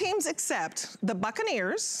 All teams except the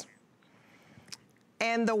Buccaneers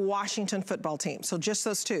and the Washington football team. So just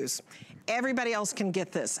those twos. Everybody else can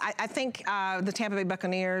get this. I think the Tampa Bay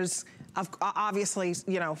Buccaneers, obviously,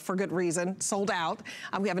 for good reason, sold out.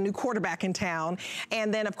 We have a new quarterback in town.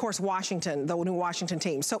 And then, of course, Washington, the new Washington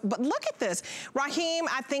team. So, but look at this. Raheem,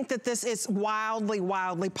 I think that this is wildly,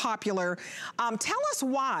 wildly popular. Tell us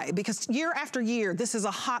why, because year after year, this is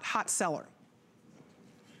a hot, hot seller.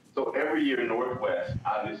 So every year, Northwest,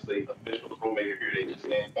 obviously official throwmaker here at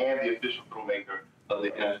HSN and the official throwmaker of the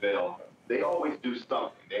NFL, they always do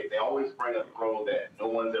something. They always bring a throw that no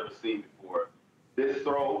one's ever seen before. This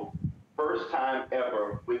throw, first time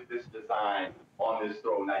ever with this design on this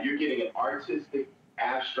throw. Now, you're getting an artistic,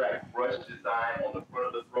 abstract brush design on the front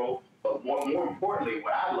of the throw, but more importantly,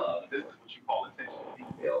 what I love, this is what you call attention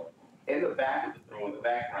to detail, in the back of the throw, in the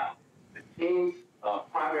background, the team's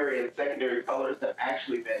primary and secondary colors have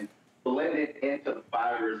actually been blended into the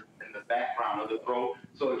fibers in the background of the throw.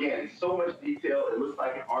 So again, so much detail. It looks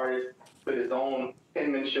like an artist put his own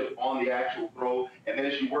penmanship on the actual throw. And then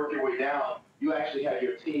as you work your way down, you actually have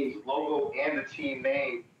your team's logo and the team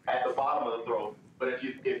name at the bottom of the throw. But if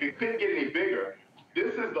it couldn't get any bigger,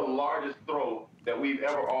 this is the largest throw that we've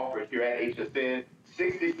ever offered here at HSN,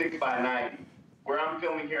 66 by 90. Where I'm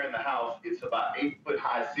filming here in the house, it's about 8-foot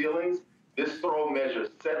high ceilings. This throw measures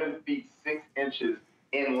 7 feet 6 inches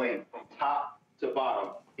in length from top to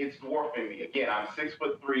bottom. It's dwarfing me. Again, I'm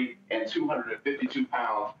 6'3" and 252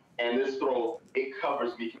 pounds, and this throw, it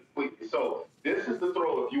covers me completely. So this is the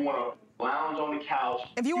throw if you want to lounge on the couch.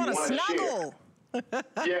 If you want to snuggle.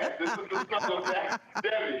 Yes, this is the snuggle.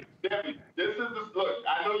 Debbie, this is the, look,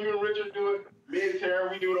 I know you and Richard do it. Me and Tara,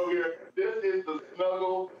 we do it over here. This is the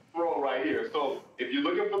snuggle throw right here. So if you're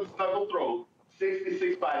looking for the snuggle throw,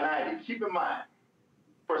 66 by 90, keep in mind,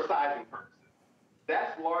 for sizing purposes,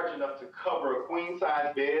 that's large enough to cover a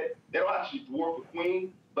queen-size bed. That'll actually dwarf a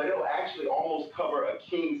queen, but it'll actually almost cover a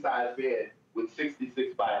king-size bed with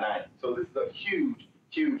 66 by 90. So this is a huge,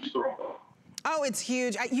 huge throw. Oh, it's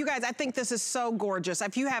huge. You guys, I think this is so gorgeous.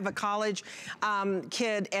 If you have a college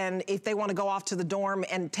kid and if they want to go off to the dorm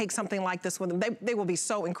and take something like this with them, they will be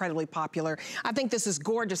so incredibly popular. I think this is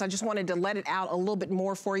gorgeous. I just wanted to let it out a little bit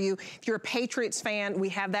more for you. If you're a Patriots fan, we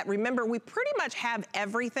have that. Remember, we pretty much have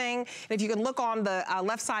everything. And if you can look on the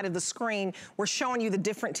left side of the screen, we're showing you the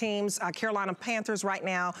different teams. Carolina Panthers right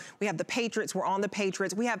now. We have the Patriots. We're on the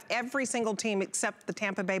Patriots. We have every single team except the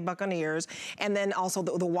Tampa Bay Buccaneers and then also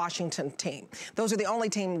the Washington team. Those are the only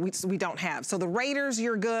team we don't have. So the Raiders,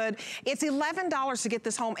 you're good. It's $11 to get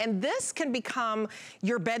this home, and this can become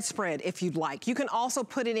your bedspread if you'd like. You can also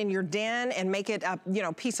put it in your den and make it a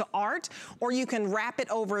piece of art, or you can wrap it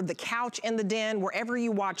over the couch in the den wherever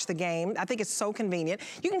you watch the game. I think it's so convenient.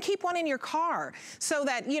 You can keep one in your car so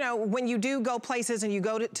that, when you do go places and you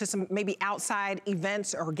go to some maybe outside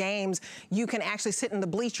events or games, you can actually sit in the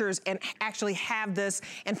bleachers and actually have this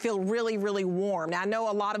and feel really, really warm. Now, I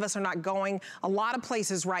know a lot of us are not going a lot of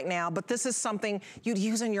places right now, but this is something you'd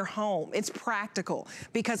use in your home. It's practical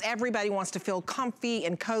because everybody wants to feel comfy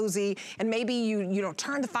and cozy, and maybe you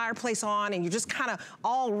turn the fireplace on and you're just kind of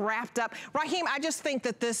all wrapped up. Raheem, I just think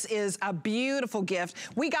that this is a beautiful gift.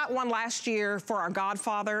 We got one last year for our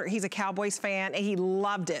godfather. He's a Cowboys fan and he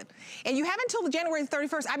loved it. And you have until the January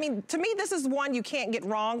 31st. I mean, to me, this is one you can't get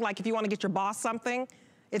wrong. Like if you want to get your boss something,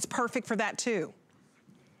 it's perfect for that too.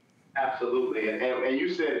 Absolutely, and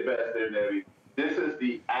you said it best there, Debbie. This is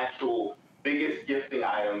the actual biggest gifting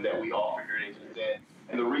item that we offer here at HSN.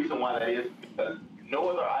 And the reason why that is because no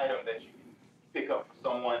other item that you can pick up for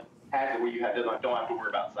someone has it where you don't have to worry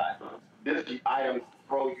about size. This item,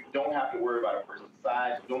 bro, you don't have to worry about a person's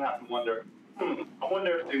size. You don't have to wonder, I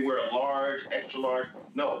wonder if they wear a large, extra large.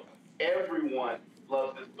 No, everyone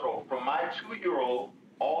loves this throw. From my 2-year-old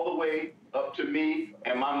all the way up to me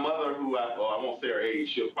and my mother, who I won't say her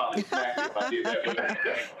age, she'll probably smack me if I did that.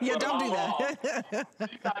 Yeah, don't do that.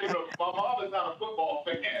 My mom is not a football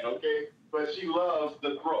fan, okay? But she loves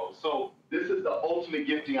the throw. So this is the ultimate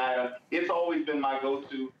gifting item. It's always been my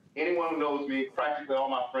go-to. Anyone who knows me, practically all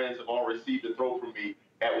my friends have all received a throw from me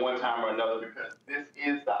at one time or another because this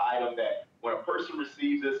is the item that when a person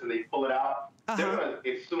receives this and they pull it out, they're going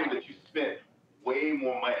to assume that you spent way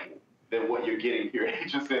more money than what you're getting here.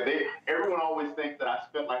 Everyone always thinks that I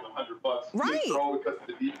spent like $100 right. to throw because of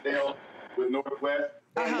the detail with Northwest.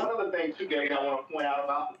 And one other thing too, Gabby, I want to point out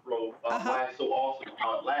about the throw, why it's so awesome,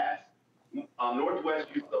 how it lasts. Northwest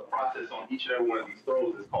uses a process on each and every one of these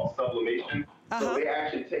throws. It's called sublimation. So they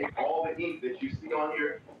actually take all the ink that you see on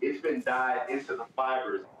here, it's been dyed into the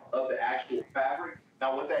fibers of the actual fabric.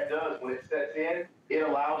 Now what that does, when it sets in, it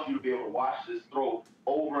allows you to be able to wash this throw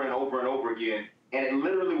over and over and over again. And it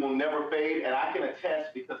literally will never fade. And I can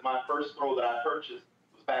attest because my first throw that I purchased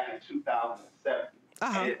was back in 2007.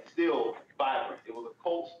 And it's still vibrant. It was a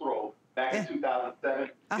Colts throw back in 2007.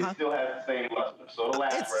 It still has the same luster. So it'll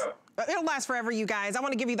last forever. It'll last forever, you guys. I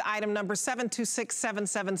want to give you the item number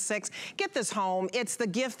 726776. Get this home. It's the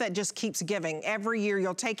gift that just keeps giving. Every year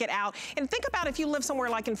you'll take it out. And think about if you live somewhere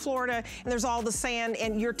like in Florida and there's all the sand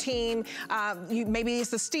and your team, maybe it's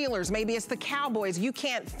the Steelers, maybe it's the Cowboys. You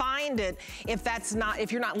can't find it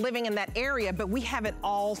if you're not living in that area, but we have it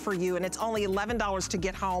all for you. And it's only $11 to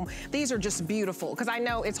get home. These are just beautiful because I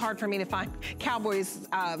know it's hard for me to find Cowboys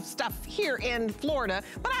stuff here in Florida,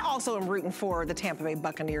 but I also am rooting for the Tampa Bay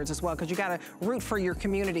Buccaneers as well, because you got to root for your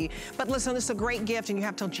community. But listen, this is a great gift, and you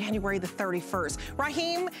have till January the 31st.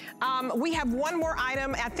 Raheem, we have one more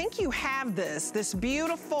item. I think you have this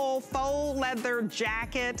beautiful faux leather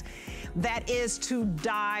jacket that is to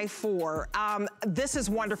die for. This is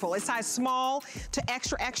wonderful. It's size small to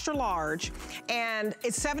extra, extra large, and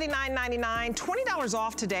it's $79.99, $20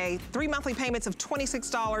 off today, 3 monthly payments of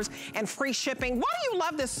 $26 and free shipping. Why do you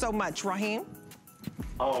love this so much, Raheem?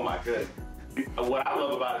 Oh my goodness. what I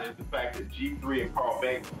love about it is the fact that G3 and Carl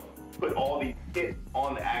Banks put all these kits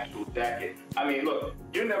on the actual jacket. I mean, look,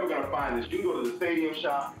 you're never going to find this. You can go to the Stadium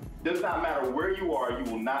shop. Does not matter where you are,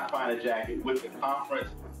 you will not find a jacket with the conference,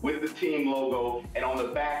 with the team logo, and on the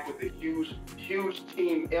back with the huge, huge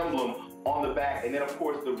team emblem on the back. And then, of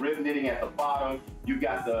course, the rib knitting at the bottom. You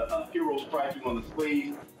got the hero striping on the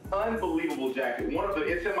sleeves. Unbelievable jacket.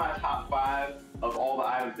 It's in my top 5 of all the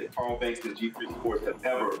items that Carl Banks and G3 Sports have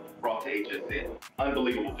ever brought to HSN.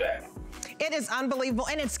 Unbelievable jacket. It is unbelievable,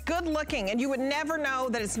 and it's good looking, and you would never know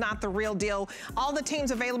that it's not the real deal. All the teams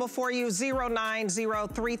available for you,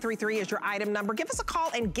 090333 is your item number. Give us a call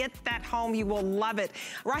and get that home. You will love it.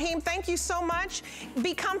 Raheem, thank you so much.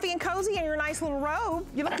 Be comfy and cozy in your nice little robe.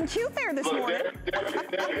 You're looking cute there this morning.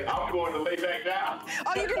 Debbie, I'm going to lay back down.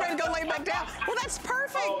 Oh, you're ready to go lay back down? Well, that's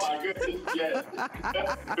perfect. Oh, my goodness, yes.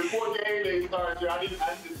 Before game day starts, I need to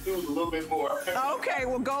snooze a little bit more. Okay,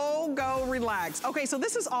 well, go relax. Okay, so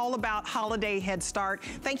this is all about holiday head start.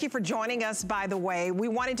 Thank you for joining us, by the way. We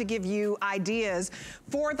wanted to give you ideas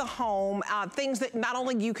for the home, things that not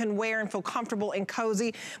only you can wear and feel comfortable and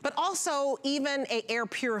cozy, but also even an air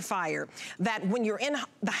purifier that when you're in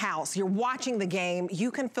the house, you're watching the game,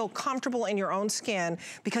 you can feel comfortable in your own skin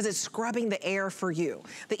because it's scrubbing the air for you.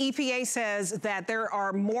 The EPA says that there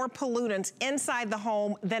are more pollutants inside the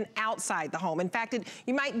home than outside the home. In fact,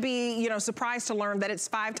 you might be, surprised to learn that it's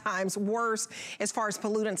 5 times worse as far as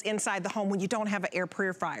pollutants inside the home when you don't have an air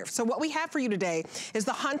purifier. So what we have for you today is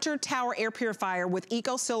the Hunter Tower Air Purifier with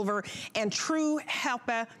Eco Silver and True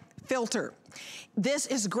HEPA filter. This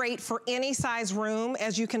is great for any size room,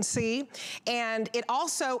 as you can see, and it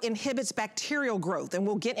also inhibits bacterial growth, and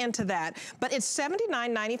we'll get into that. But it's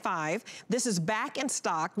 $79.95. This is back in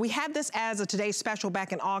stock. We had this as a today's special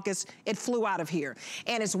back in August. It flew out of here,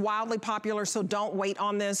 and it's wildly popular, so don't wait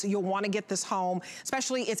on this. You'll want to get this home,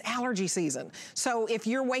 especially it's allergy season. So if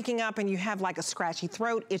you're waking up and you have like a scratchy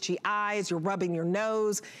throat, itchy eyes, you're rubbing your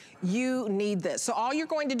nose, you need this. So all you're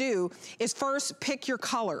going to do is first pick your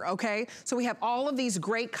color, okay? So we have all of these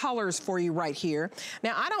great colors for you right here.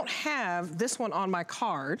 Now, I don't have this one on my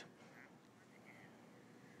card.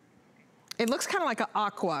 It looks kind of like an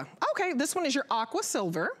aqua. Okay, this one is your aqua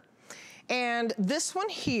silver. And this one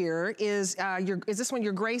here is this one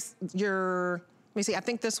your gray, let me see, I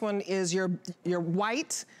think this one is your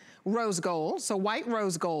white rose gold. So white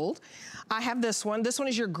rose gold. I have this one. This one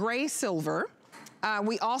is your gray silver.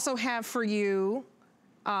 We also have for you,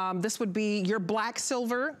 this would be your black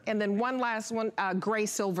silver, and then one last one, gray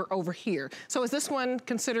silver over here. So is this one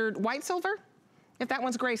considered white silver? If that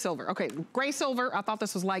one's gray silver. Okay, gray silver, I thought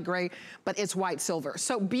this was light gray, but it's white silver.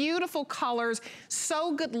 So beautiful colors,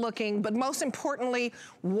 so good looking, but most importantly,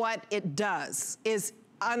 what it does is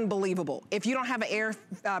unbelievable. If you don't have an air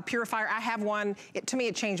purifier, I have one. To me,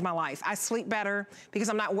 it changed my life. I sleep better because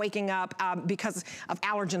I'm not waking up because of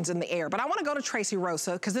allergens in the air. But I want to go to Tracy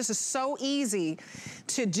Rosa because this is so easy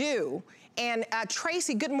to do. And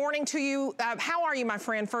Tracy, good morning to you. How are you, my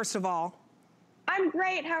friend, first of all? I'm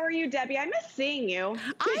great. How are you, Debbie? I miss seeing you.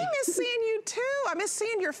 I miss seeing you too. I miss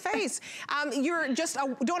seeing your face. You're just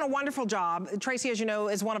doing a wonderful job. Tracy, as you know,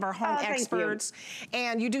 is one of our home experts,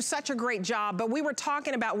 and you do such a great job. But we were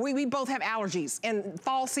talking about, we both have allergies, and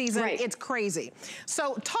fall season, it's crazy.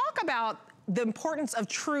 So talk about the importance of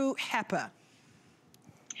True HEPA.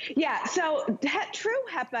 Yeah, so True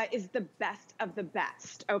HEPA is the best of the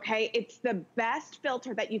best, okay? It's the best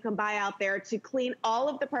filter that you can buy out there to clean all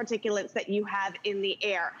of the particulates that you have in the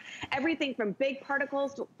air. Everything from big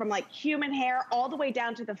particles, from like human hair, all the way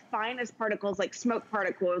down to the finest particles like smoke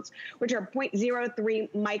particles, which are 0.03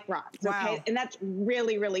 microns, okay? And that's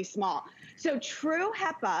really, really small. So True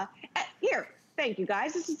HEPA, here. Thank you,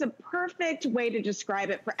 guys. This is a perfect way to describe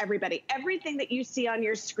it for everybody. Everything that you see on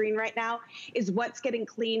your screen right now is what's getting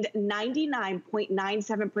cleaned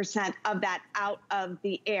 99.97% of that out of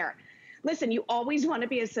the air. Listen, you always want to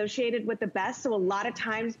be associated with the best, so a lot of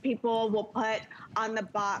times people will put on the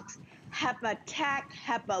box HEPA Tech,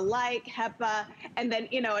 HEPA like, HEPA, and then,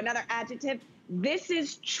 another adjective. This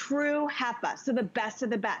is True HEPA, so the best of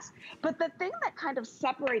the best. But the thing that kind of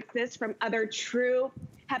separates this from other True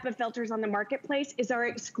HEPA filters on the marketplace is our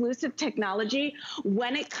exclusive technology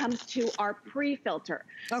when it comes to our pre-filter.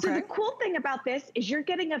 So the cool thing about this is you're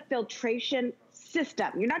getting a filtration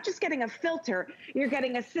system. You're not just getting a filter, you're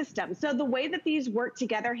getting a system. So the way that these work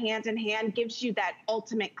together hand in hand gives you that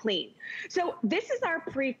ultimate clean. So this is our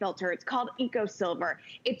pre-filter. It's called Eco Silver.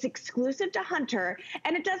 It's exclusive to Hunter,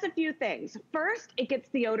 and it does a few things. First, it gets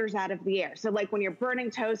the odors out of the air. So like when you're burning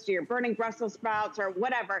toast or you're burning Brussels sprouts or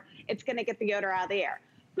whatever, it's going to get the odor out of the air.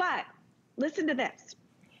 But listen to this.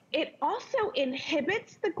 it also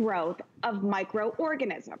inhibits the growth of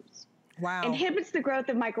microorganisms. Wow. Inhibits the growth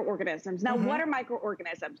of microorganisms. Now, what are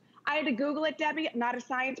microorganisms? I had to Google it, Debbie. I'm not a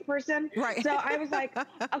science person. Right. So I was like,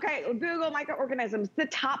 okay, Google microorganisms. The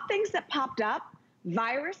top things that popped up,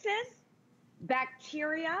 viruses,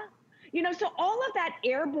 bacteria, you know, so all of that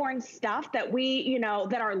airborne stuff that we, you know,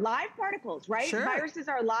 that are live particles, right? Sure. Viruses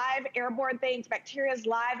are live airborne things. Bacteria is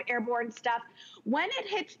live airborne stuff. When it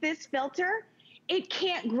hits this filter, it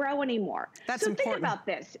can't grow anymore. That's so important. Think about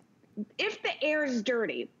this. If the air is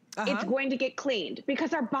dirty, it's going to get cleaned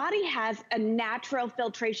because our body has a natural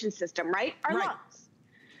filtration system, right? Our lungs.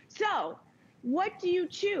 So what do you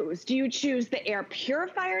choose? Do you choose the air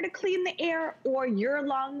purifier to clean the air, or your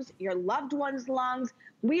lungs, your loved one's lungs?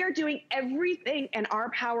 We are doing everything in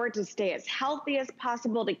our power to stay as healthy as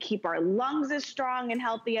possible, to keep our lungs as strong and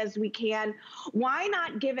healthy as we can. Why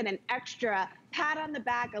not give it an extra pat on the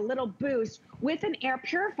back, a little boost with an air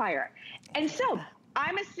purifier? And so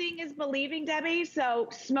I'm a seeing is believing, Debbie. So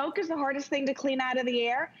smoke is the hardest thing to clean out of the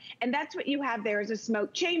air. And that's what you have there is a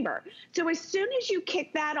smoke chamber. So as soon as you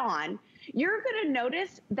kick that on, you're going to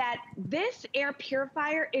notice that this air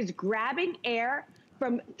purifier is grabbing air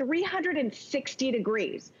from 360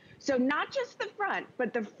 degrees. So not just the front,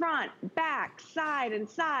 but the front, back, side, and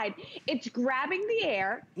side. It's grabbing the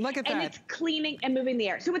air. Look at that. And it's cleaning and moving the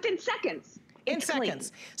air. So within seconds, it's clean.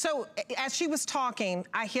 So as she was talking,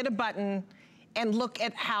 I hit a button and look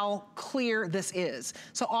at how clear this is.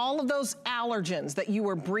 So all of those allergens that you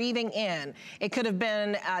were breathing in, it could have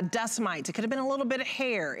been dust mites, it could have been a little bit of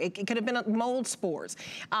hair, it could have been mold spores.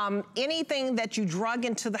 Anything that you drug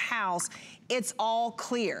into the house, it's all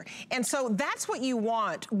clear. And so that's what you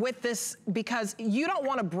want with this, because you don't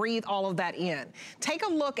want to breathe all of that in. Take a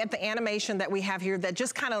look at the animation that we have here that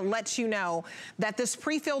just kind of lets you know that this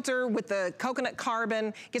pre-filter with the coconut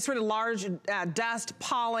carbon gets rid of large dust,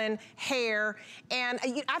 pollen, hair. And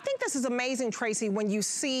I think this is amazing, Tracy, when you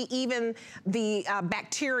see even the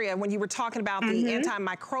bacteria, when you were talking about the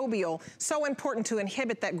antimicrobial, so important to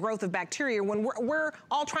inhibit that growth of bacteria when we're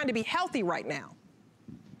all trying to be healthy right now.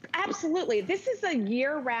 Absolutely. This is a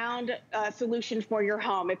year-round solution for your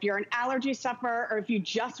home if you're an allergy sufferer or if you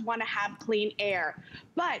just want to have clean air.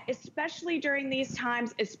 But especially during these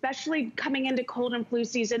times, especially coming into cold and flu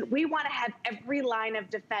season, we want to have every line of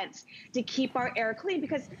defense to keep our air clean.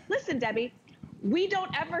 Because listen, Debbie, we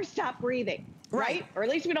don't ever stop breathing. Right? Or at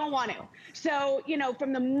least we don't want to. So, you know,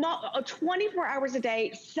 from the 24 hours a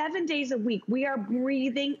day, 7 days a week, we are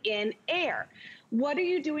breathing in air. What are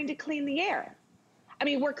you doing to clean the air? I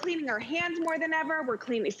mean, we're cleaning our hands more than ever. We're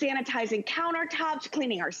cleaning, sanitizing countertops,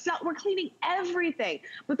 cleaning ourselves. We're cleaning everything.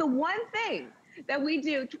 But the one thing that we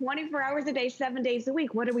do 24 hours a day, 7 days a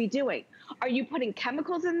week, what are we doing? Are you putting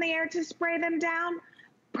chemicals in the air to spray them down?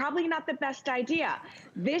 Probably not the best idea.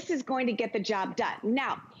 This is going to get the job done.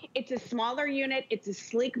 Now, it's a smaller unit. It's a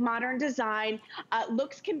sleek, modern design.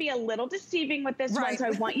 Looks can be a little deceiving with this one, so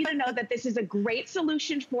I want you to know that this is a great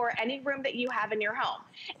solution for any room that you have in your home.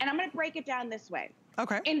 And I'm going to break it down this way.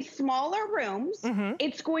 Okay. In smaller rooms,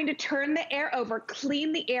 it's going to turn the air over,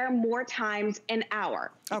 clean the air more times an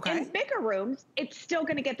hour. Okay. In bigger rooms, it's still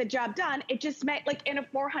going to get the job done. It just meant, like in a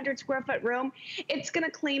 400 square foot room, it's going to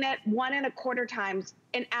clean it 1.25 times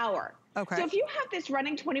an hour. Okay. So if you have this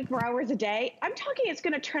running 24 hours a day, I'm talking it's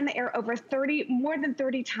going to turn the air over more than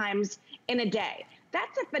 30 times in a day.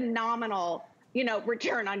 That's a phenomenal, you know,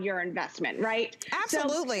 return on your investment, right?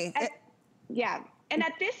 Absolutely. So, yeah. And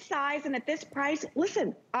at this size and at this price,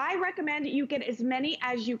 listen, I recommend you get as many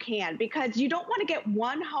as you can, because you don't want to get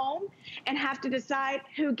one home and have to decide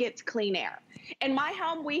who gets clean air. In my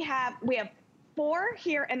home, we have 4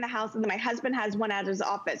 here in the house, and then my husband has one at his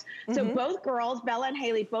office. So both girls, Bella and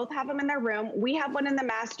Haley, both have them in their room. We have one in the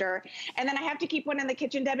master. And then I have to keep one in the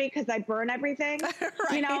kitchen, Debbie, because I burn everything,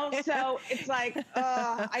 you know? So it's like,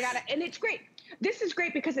 I got it. And it's great. This is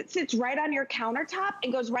great because it sits right on your countertop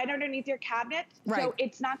and goes right underneath your cabinet. Right. So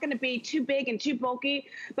it's not going to be too big and too bulky,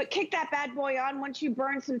 but kick that bad boy on once you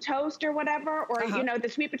burn some toast or whatever, or, you know, the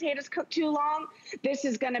sweet potatoes cook too long. This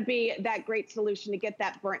is going to be that great solution to get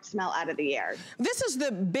that burnt smell out of the air. This is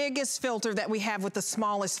the biggest filter that we have with the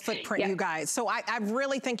smallest footprint, you guys. So I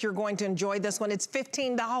really think you're going to enjoy this one. It's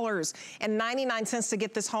 $15.99 to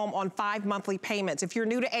get this home on 5 monthly payments. If you're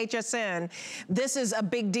new to HSN, this is a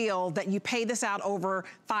big deal that you pay this this out over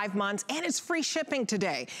 5 months, and it's free shipping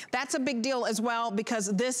today. That's a big deal as well because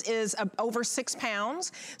this is over 6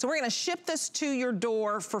 pounds. So we're gonna ship this to your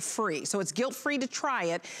door for free. So it's guilt-free to try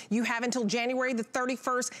it. You have until January the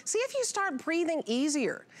 31st. See if you start breathing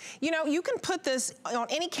easier. You know, you can put this on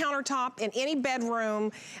any countertop, in any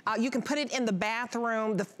bedroom. You can put it in the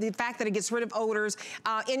bathroom. The fact that it gets rid of odors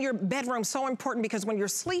in your bedroom, so important because when you're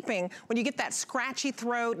sleeping, when you get that scratchy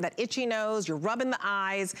throat, that itchy nose, you're rubbing the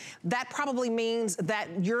eyes, that probably means that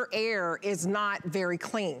your air is not very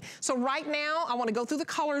clean. So right now, I wanna go through the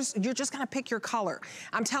colors. You're just gonna pick your color.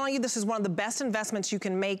 I'm telling you, this is one of the best investments you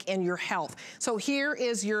can make in your health. So here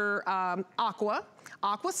is your aqua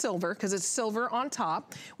silver, because it's silver on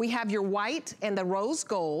top. We have your white and the rose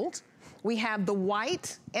gold. We have the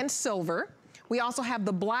white and silver. We also have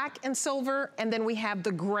the black and silver, and then we have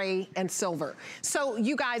the gray and silver. So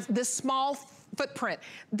you guys, this small footprint,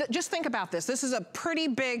 just think about this. This is a pretty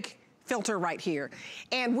big filter right here.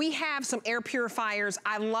 And we have some air purifiers.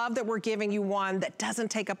 I love that we're giving you one that doesn't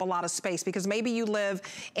take up a lot of space because maybe you live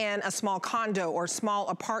in a small condo or small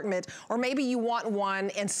apartment, or maybe you want one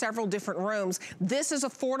in several different rooms. This is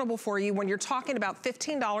affordable for you when you're talking about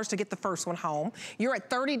 $15 to get the first one home. You're at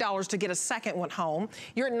 $30 to get a second one home.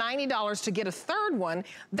 You're at $90 to get a third one.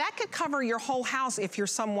 That could cover your whole house if you're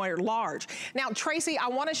somewhere large. Now, Tracy, I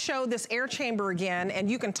want to show this air chamber again,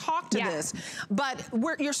 and you can talk to this, but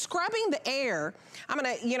you're scrubbing the air. I'm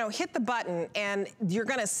gonna, hit the button and you're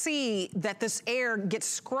gonna see that this air gets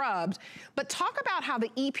scrubbed. But talk about how the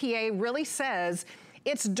EPA really says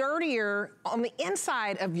it's dirtier on the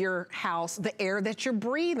inside of your house, the air that you're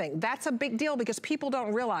breathing. That's a big deal because people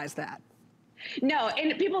don't realize that. No,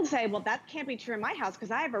 and people say, well, that can't be true in my house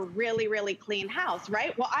because I have a really, really clean house,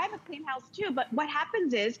 right? Well, I have a clean house too, but what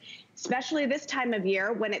happens is, especially this time of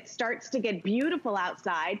year when it starts to get beautiful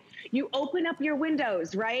outside, you open up your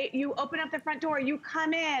windows, right? You open up the front door, you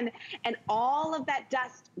come in, and all of that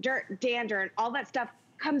dust, dirt, dander, and all that stuff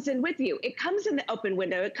comes in with you. It comes in the open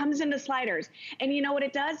window, it comes in the sliders, and you know what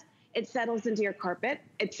it does? It settles into your carpet.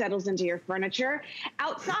 It settles into your furniture.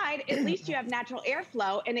 Outside, at least you have natural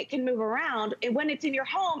airflow and it can move around. And when it's in your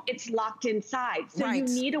home, it's locked inside. So you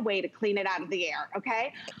need a way to clean it out of the air,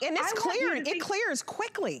 okay? And it's clear. It clears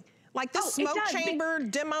quickly. Like this smoke chamber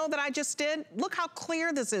demo that I just did. Look how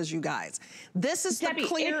clear this is, you guys. This is the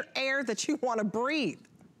clear air that you want to breathe.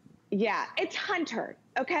 Yeah, it's Hunter,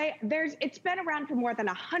 okay? It's been around for more than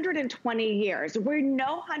 120 years. We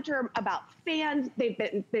know Hunter about fans.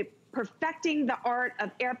 They've perfecting the art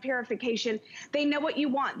of air purification. They know what you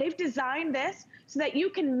want. They've designed this so that you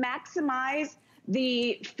can maximize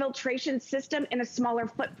the filtration system in a smaller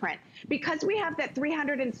footprint. Because we have that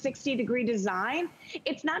 360-degree design,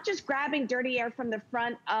 it's not just grabbing dirty air from the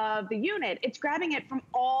front of the unit, it's grabbing it from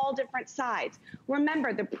all different sides.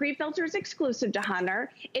 Remember, the pre-filter is exclusive to Hunter.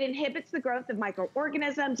 It inhibits the growth of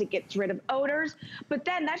microorganisms, it gets rid of odors, but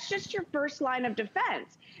then that's just your first line of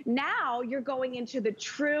defense. Now you're going into the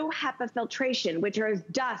true HEPA filtration, which is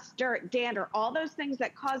dust, dirt, dander, all those things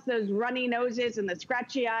that cause those runny noses and the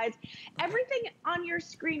scratchy eyes. Everything on your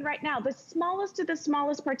screen right now, the smallest of the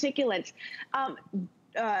smallest particulates,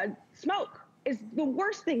 smoke is the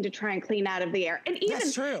worst thing to try and clean out of the air. And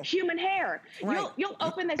even human hair. Right. You'll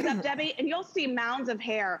open this up, Debbie, and you'll see mounds of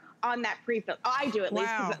hair on that pre-fill. I do at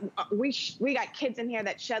least, because we got kids in here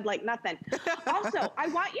that shed like nothing. Also, I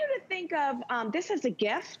want you to think of this as a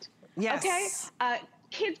gift. Yes. Okay.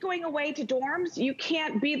 Kids going away to dorms, you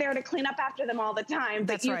can't be there to clean up after them all the time,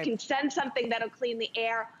 but you can send something that'll clean the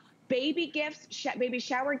air. Baby gifts, baby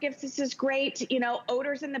shower gifts, this is great.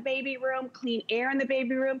 Odors in the baby room, clean air in the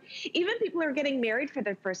baby room. Even people who are getting married for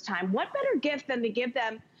the first time, what better gift than to give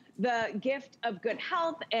them the gift of good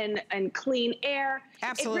health and clean air?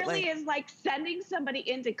 Absolutely. It really is like sending somebody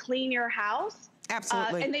in to clean your house.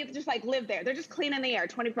 Absolutely. And they just live there. They're just cleaning the air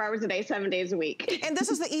 24 hours a day, 7 days a week. And this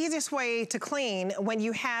is the easiest way to clean when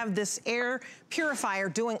you have this air purifier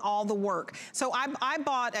doing all the work. So I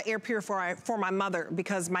bought an air purifier for my mother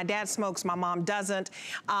because my dad smokes, my mom doesn't.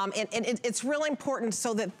 And it's really important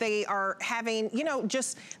so that they are having,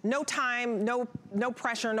 just no time, no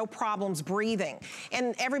pressure, no problems breathing.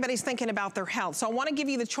 And everybody's thinking about their health. So I want to give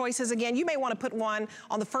you the choices again. You may want to put one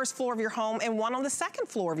on the first floor of your home and one on the second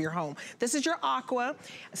floor of your home. This is your aqua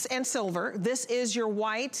and silver. This is your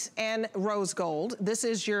white and rose gold. This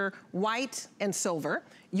is your white and silver.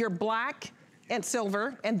 Your black and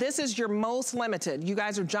silver, and this is your most limited. You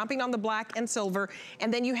guys are jumping on the black and silver,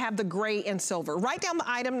 and then you have the gray and silver. Write down the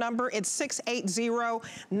item number. It's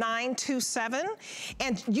 680927,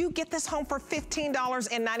 and you get this home for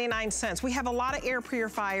 $15.99. We have a lot of air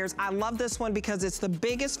purifiers. I love this one because it's the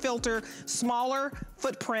biggest filter, smaller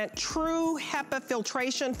footprint, true HEPA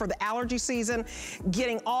filtration for the allergy season,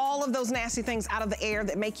 getting all of those nasty things out of the air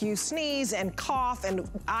that make you sneeze and cough and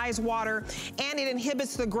eyes water, and it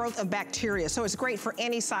inhibits the growth of bacteria. So it's great for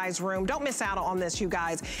any size room. Don't miss out on this, you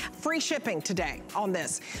guys. Free shipping today on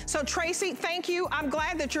this. So Tracy, thank you. I'm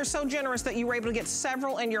glad that you're so generous that you were able to get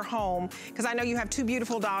several in your home, because I know you have two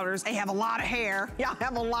beautiful daughters. They have a lot of hair. Y'all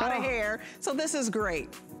have a lot of hair. So this is great.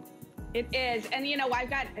 It is. And you know,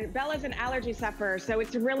 Bella's an allergy sufferer, so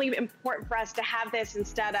it's really important for us to have this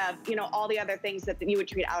instead of, you know, all the other things that you would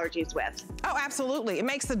treat allergies with. Oh, absolutely. It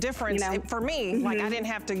makes the difference. You know? For me, like I didn't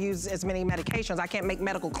have to use as many medications. I can't make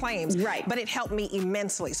medical claims, but it helped me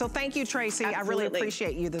immensely. So thank you, Tracy. Absolutely. I really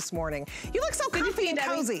appreciate you this morning. You look so comfy and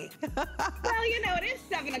cozy. Well, you know, it is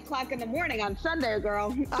 7 o'clock in the morning on Sunday,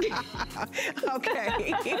 girl.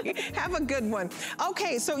 Okay. Have a good one.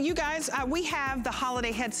 Okay, so you guys, we have the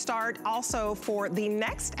holiday head start also for the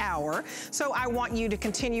next hour. So I want you to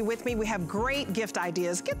continue with me. We have great gift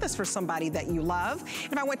ideas. Get this for somebody that you love.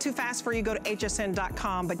 If I went too fast for you, go to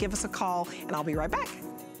hsn.com, but give us a call and I'll be right back.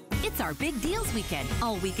 It's our big deals weekend,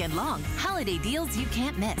 all weekend long. Holiday deals you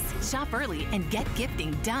can't miss. Shop early and get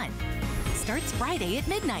gifting done. Starts Friday at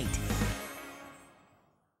midnight.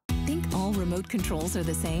 Think all remote controls are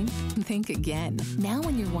the same? Think again. Now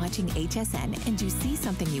when you're watching HSN and you see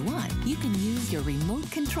something you want, you can use your remote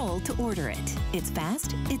control to order it. It's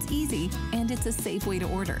fast, it's easy, and it's a safe way to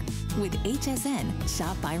order. With HSN,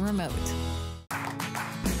 shop by remote.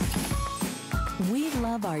 We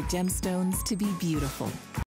love our gemstones to be beautiful.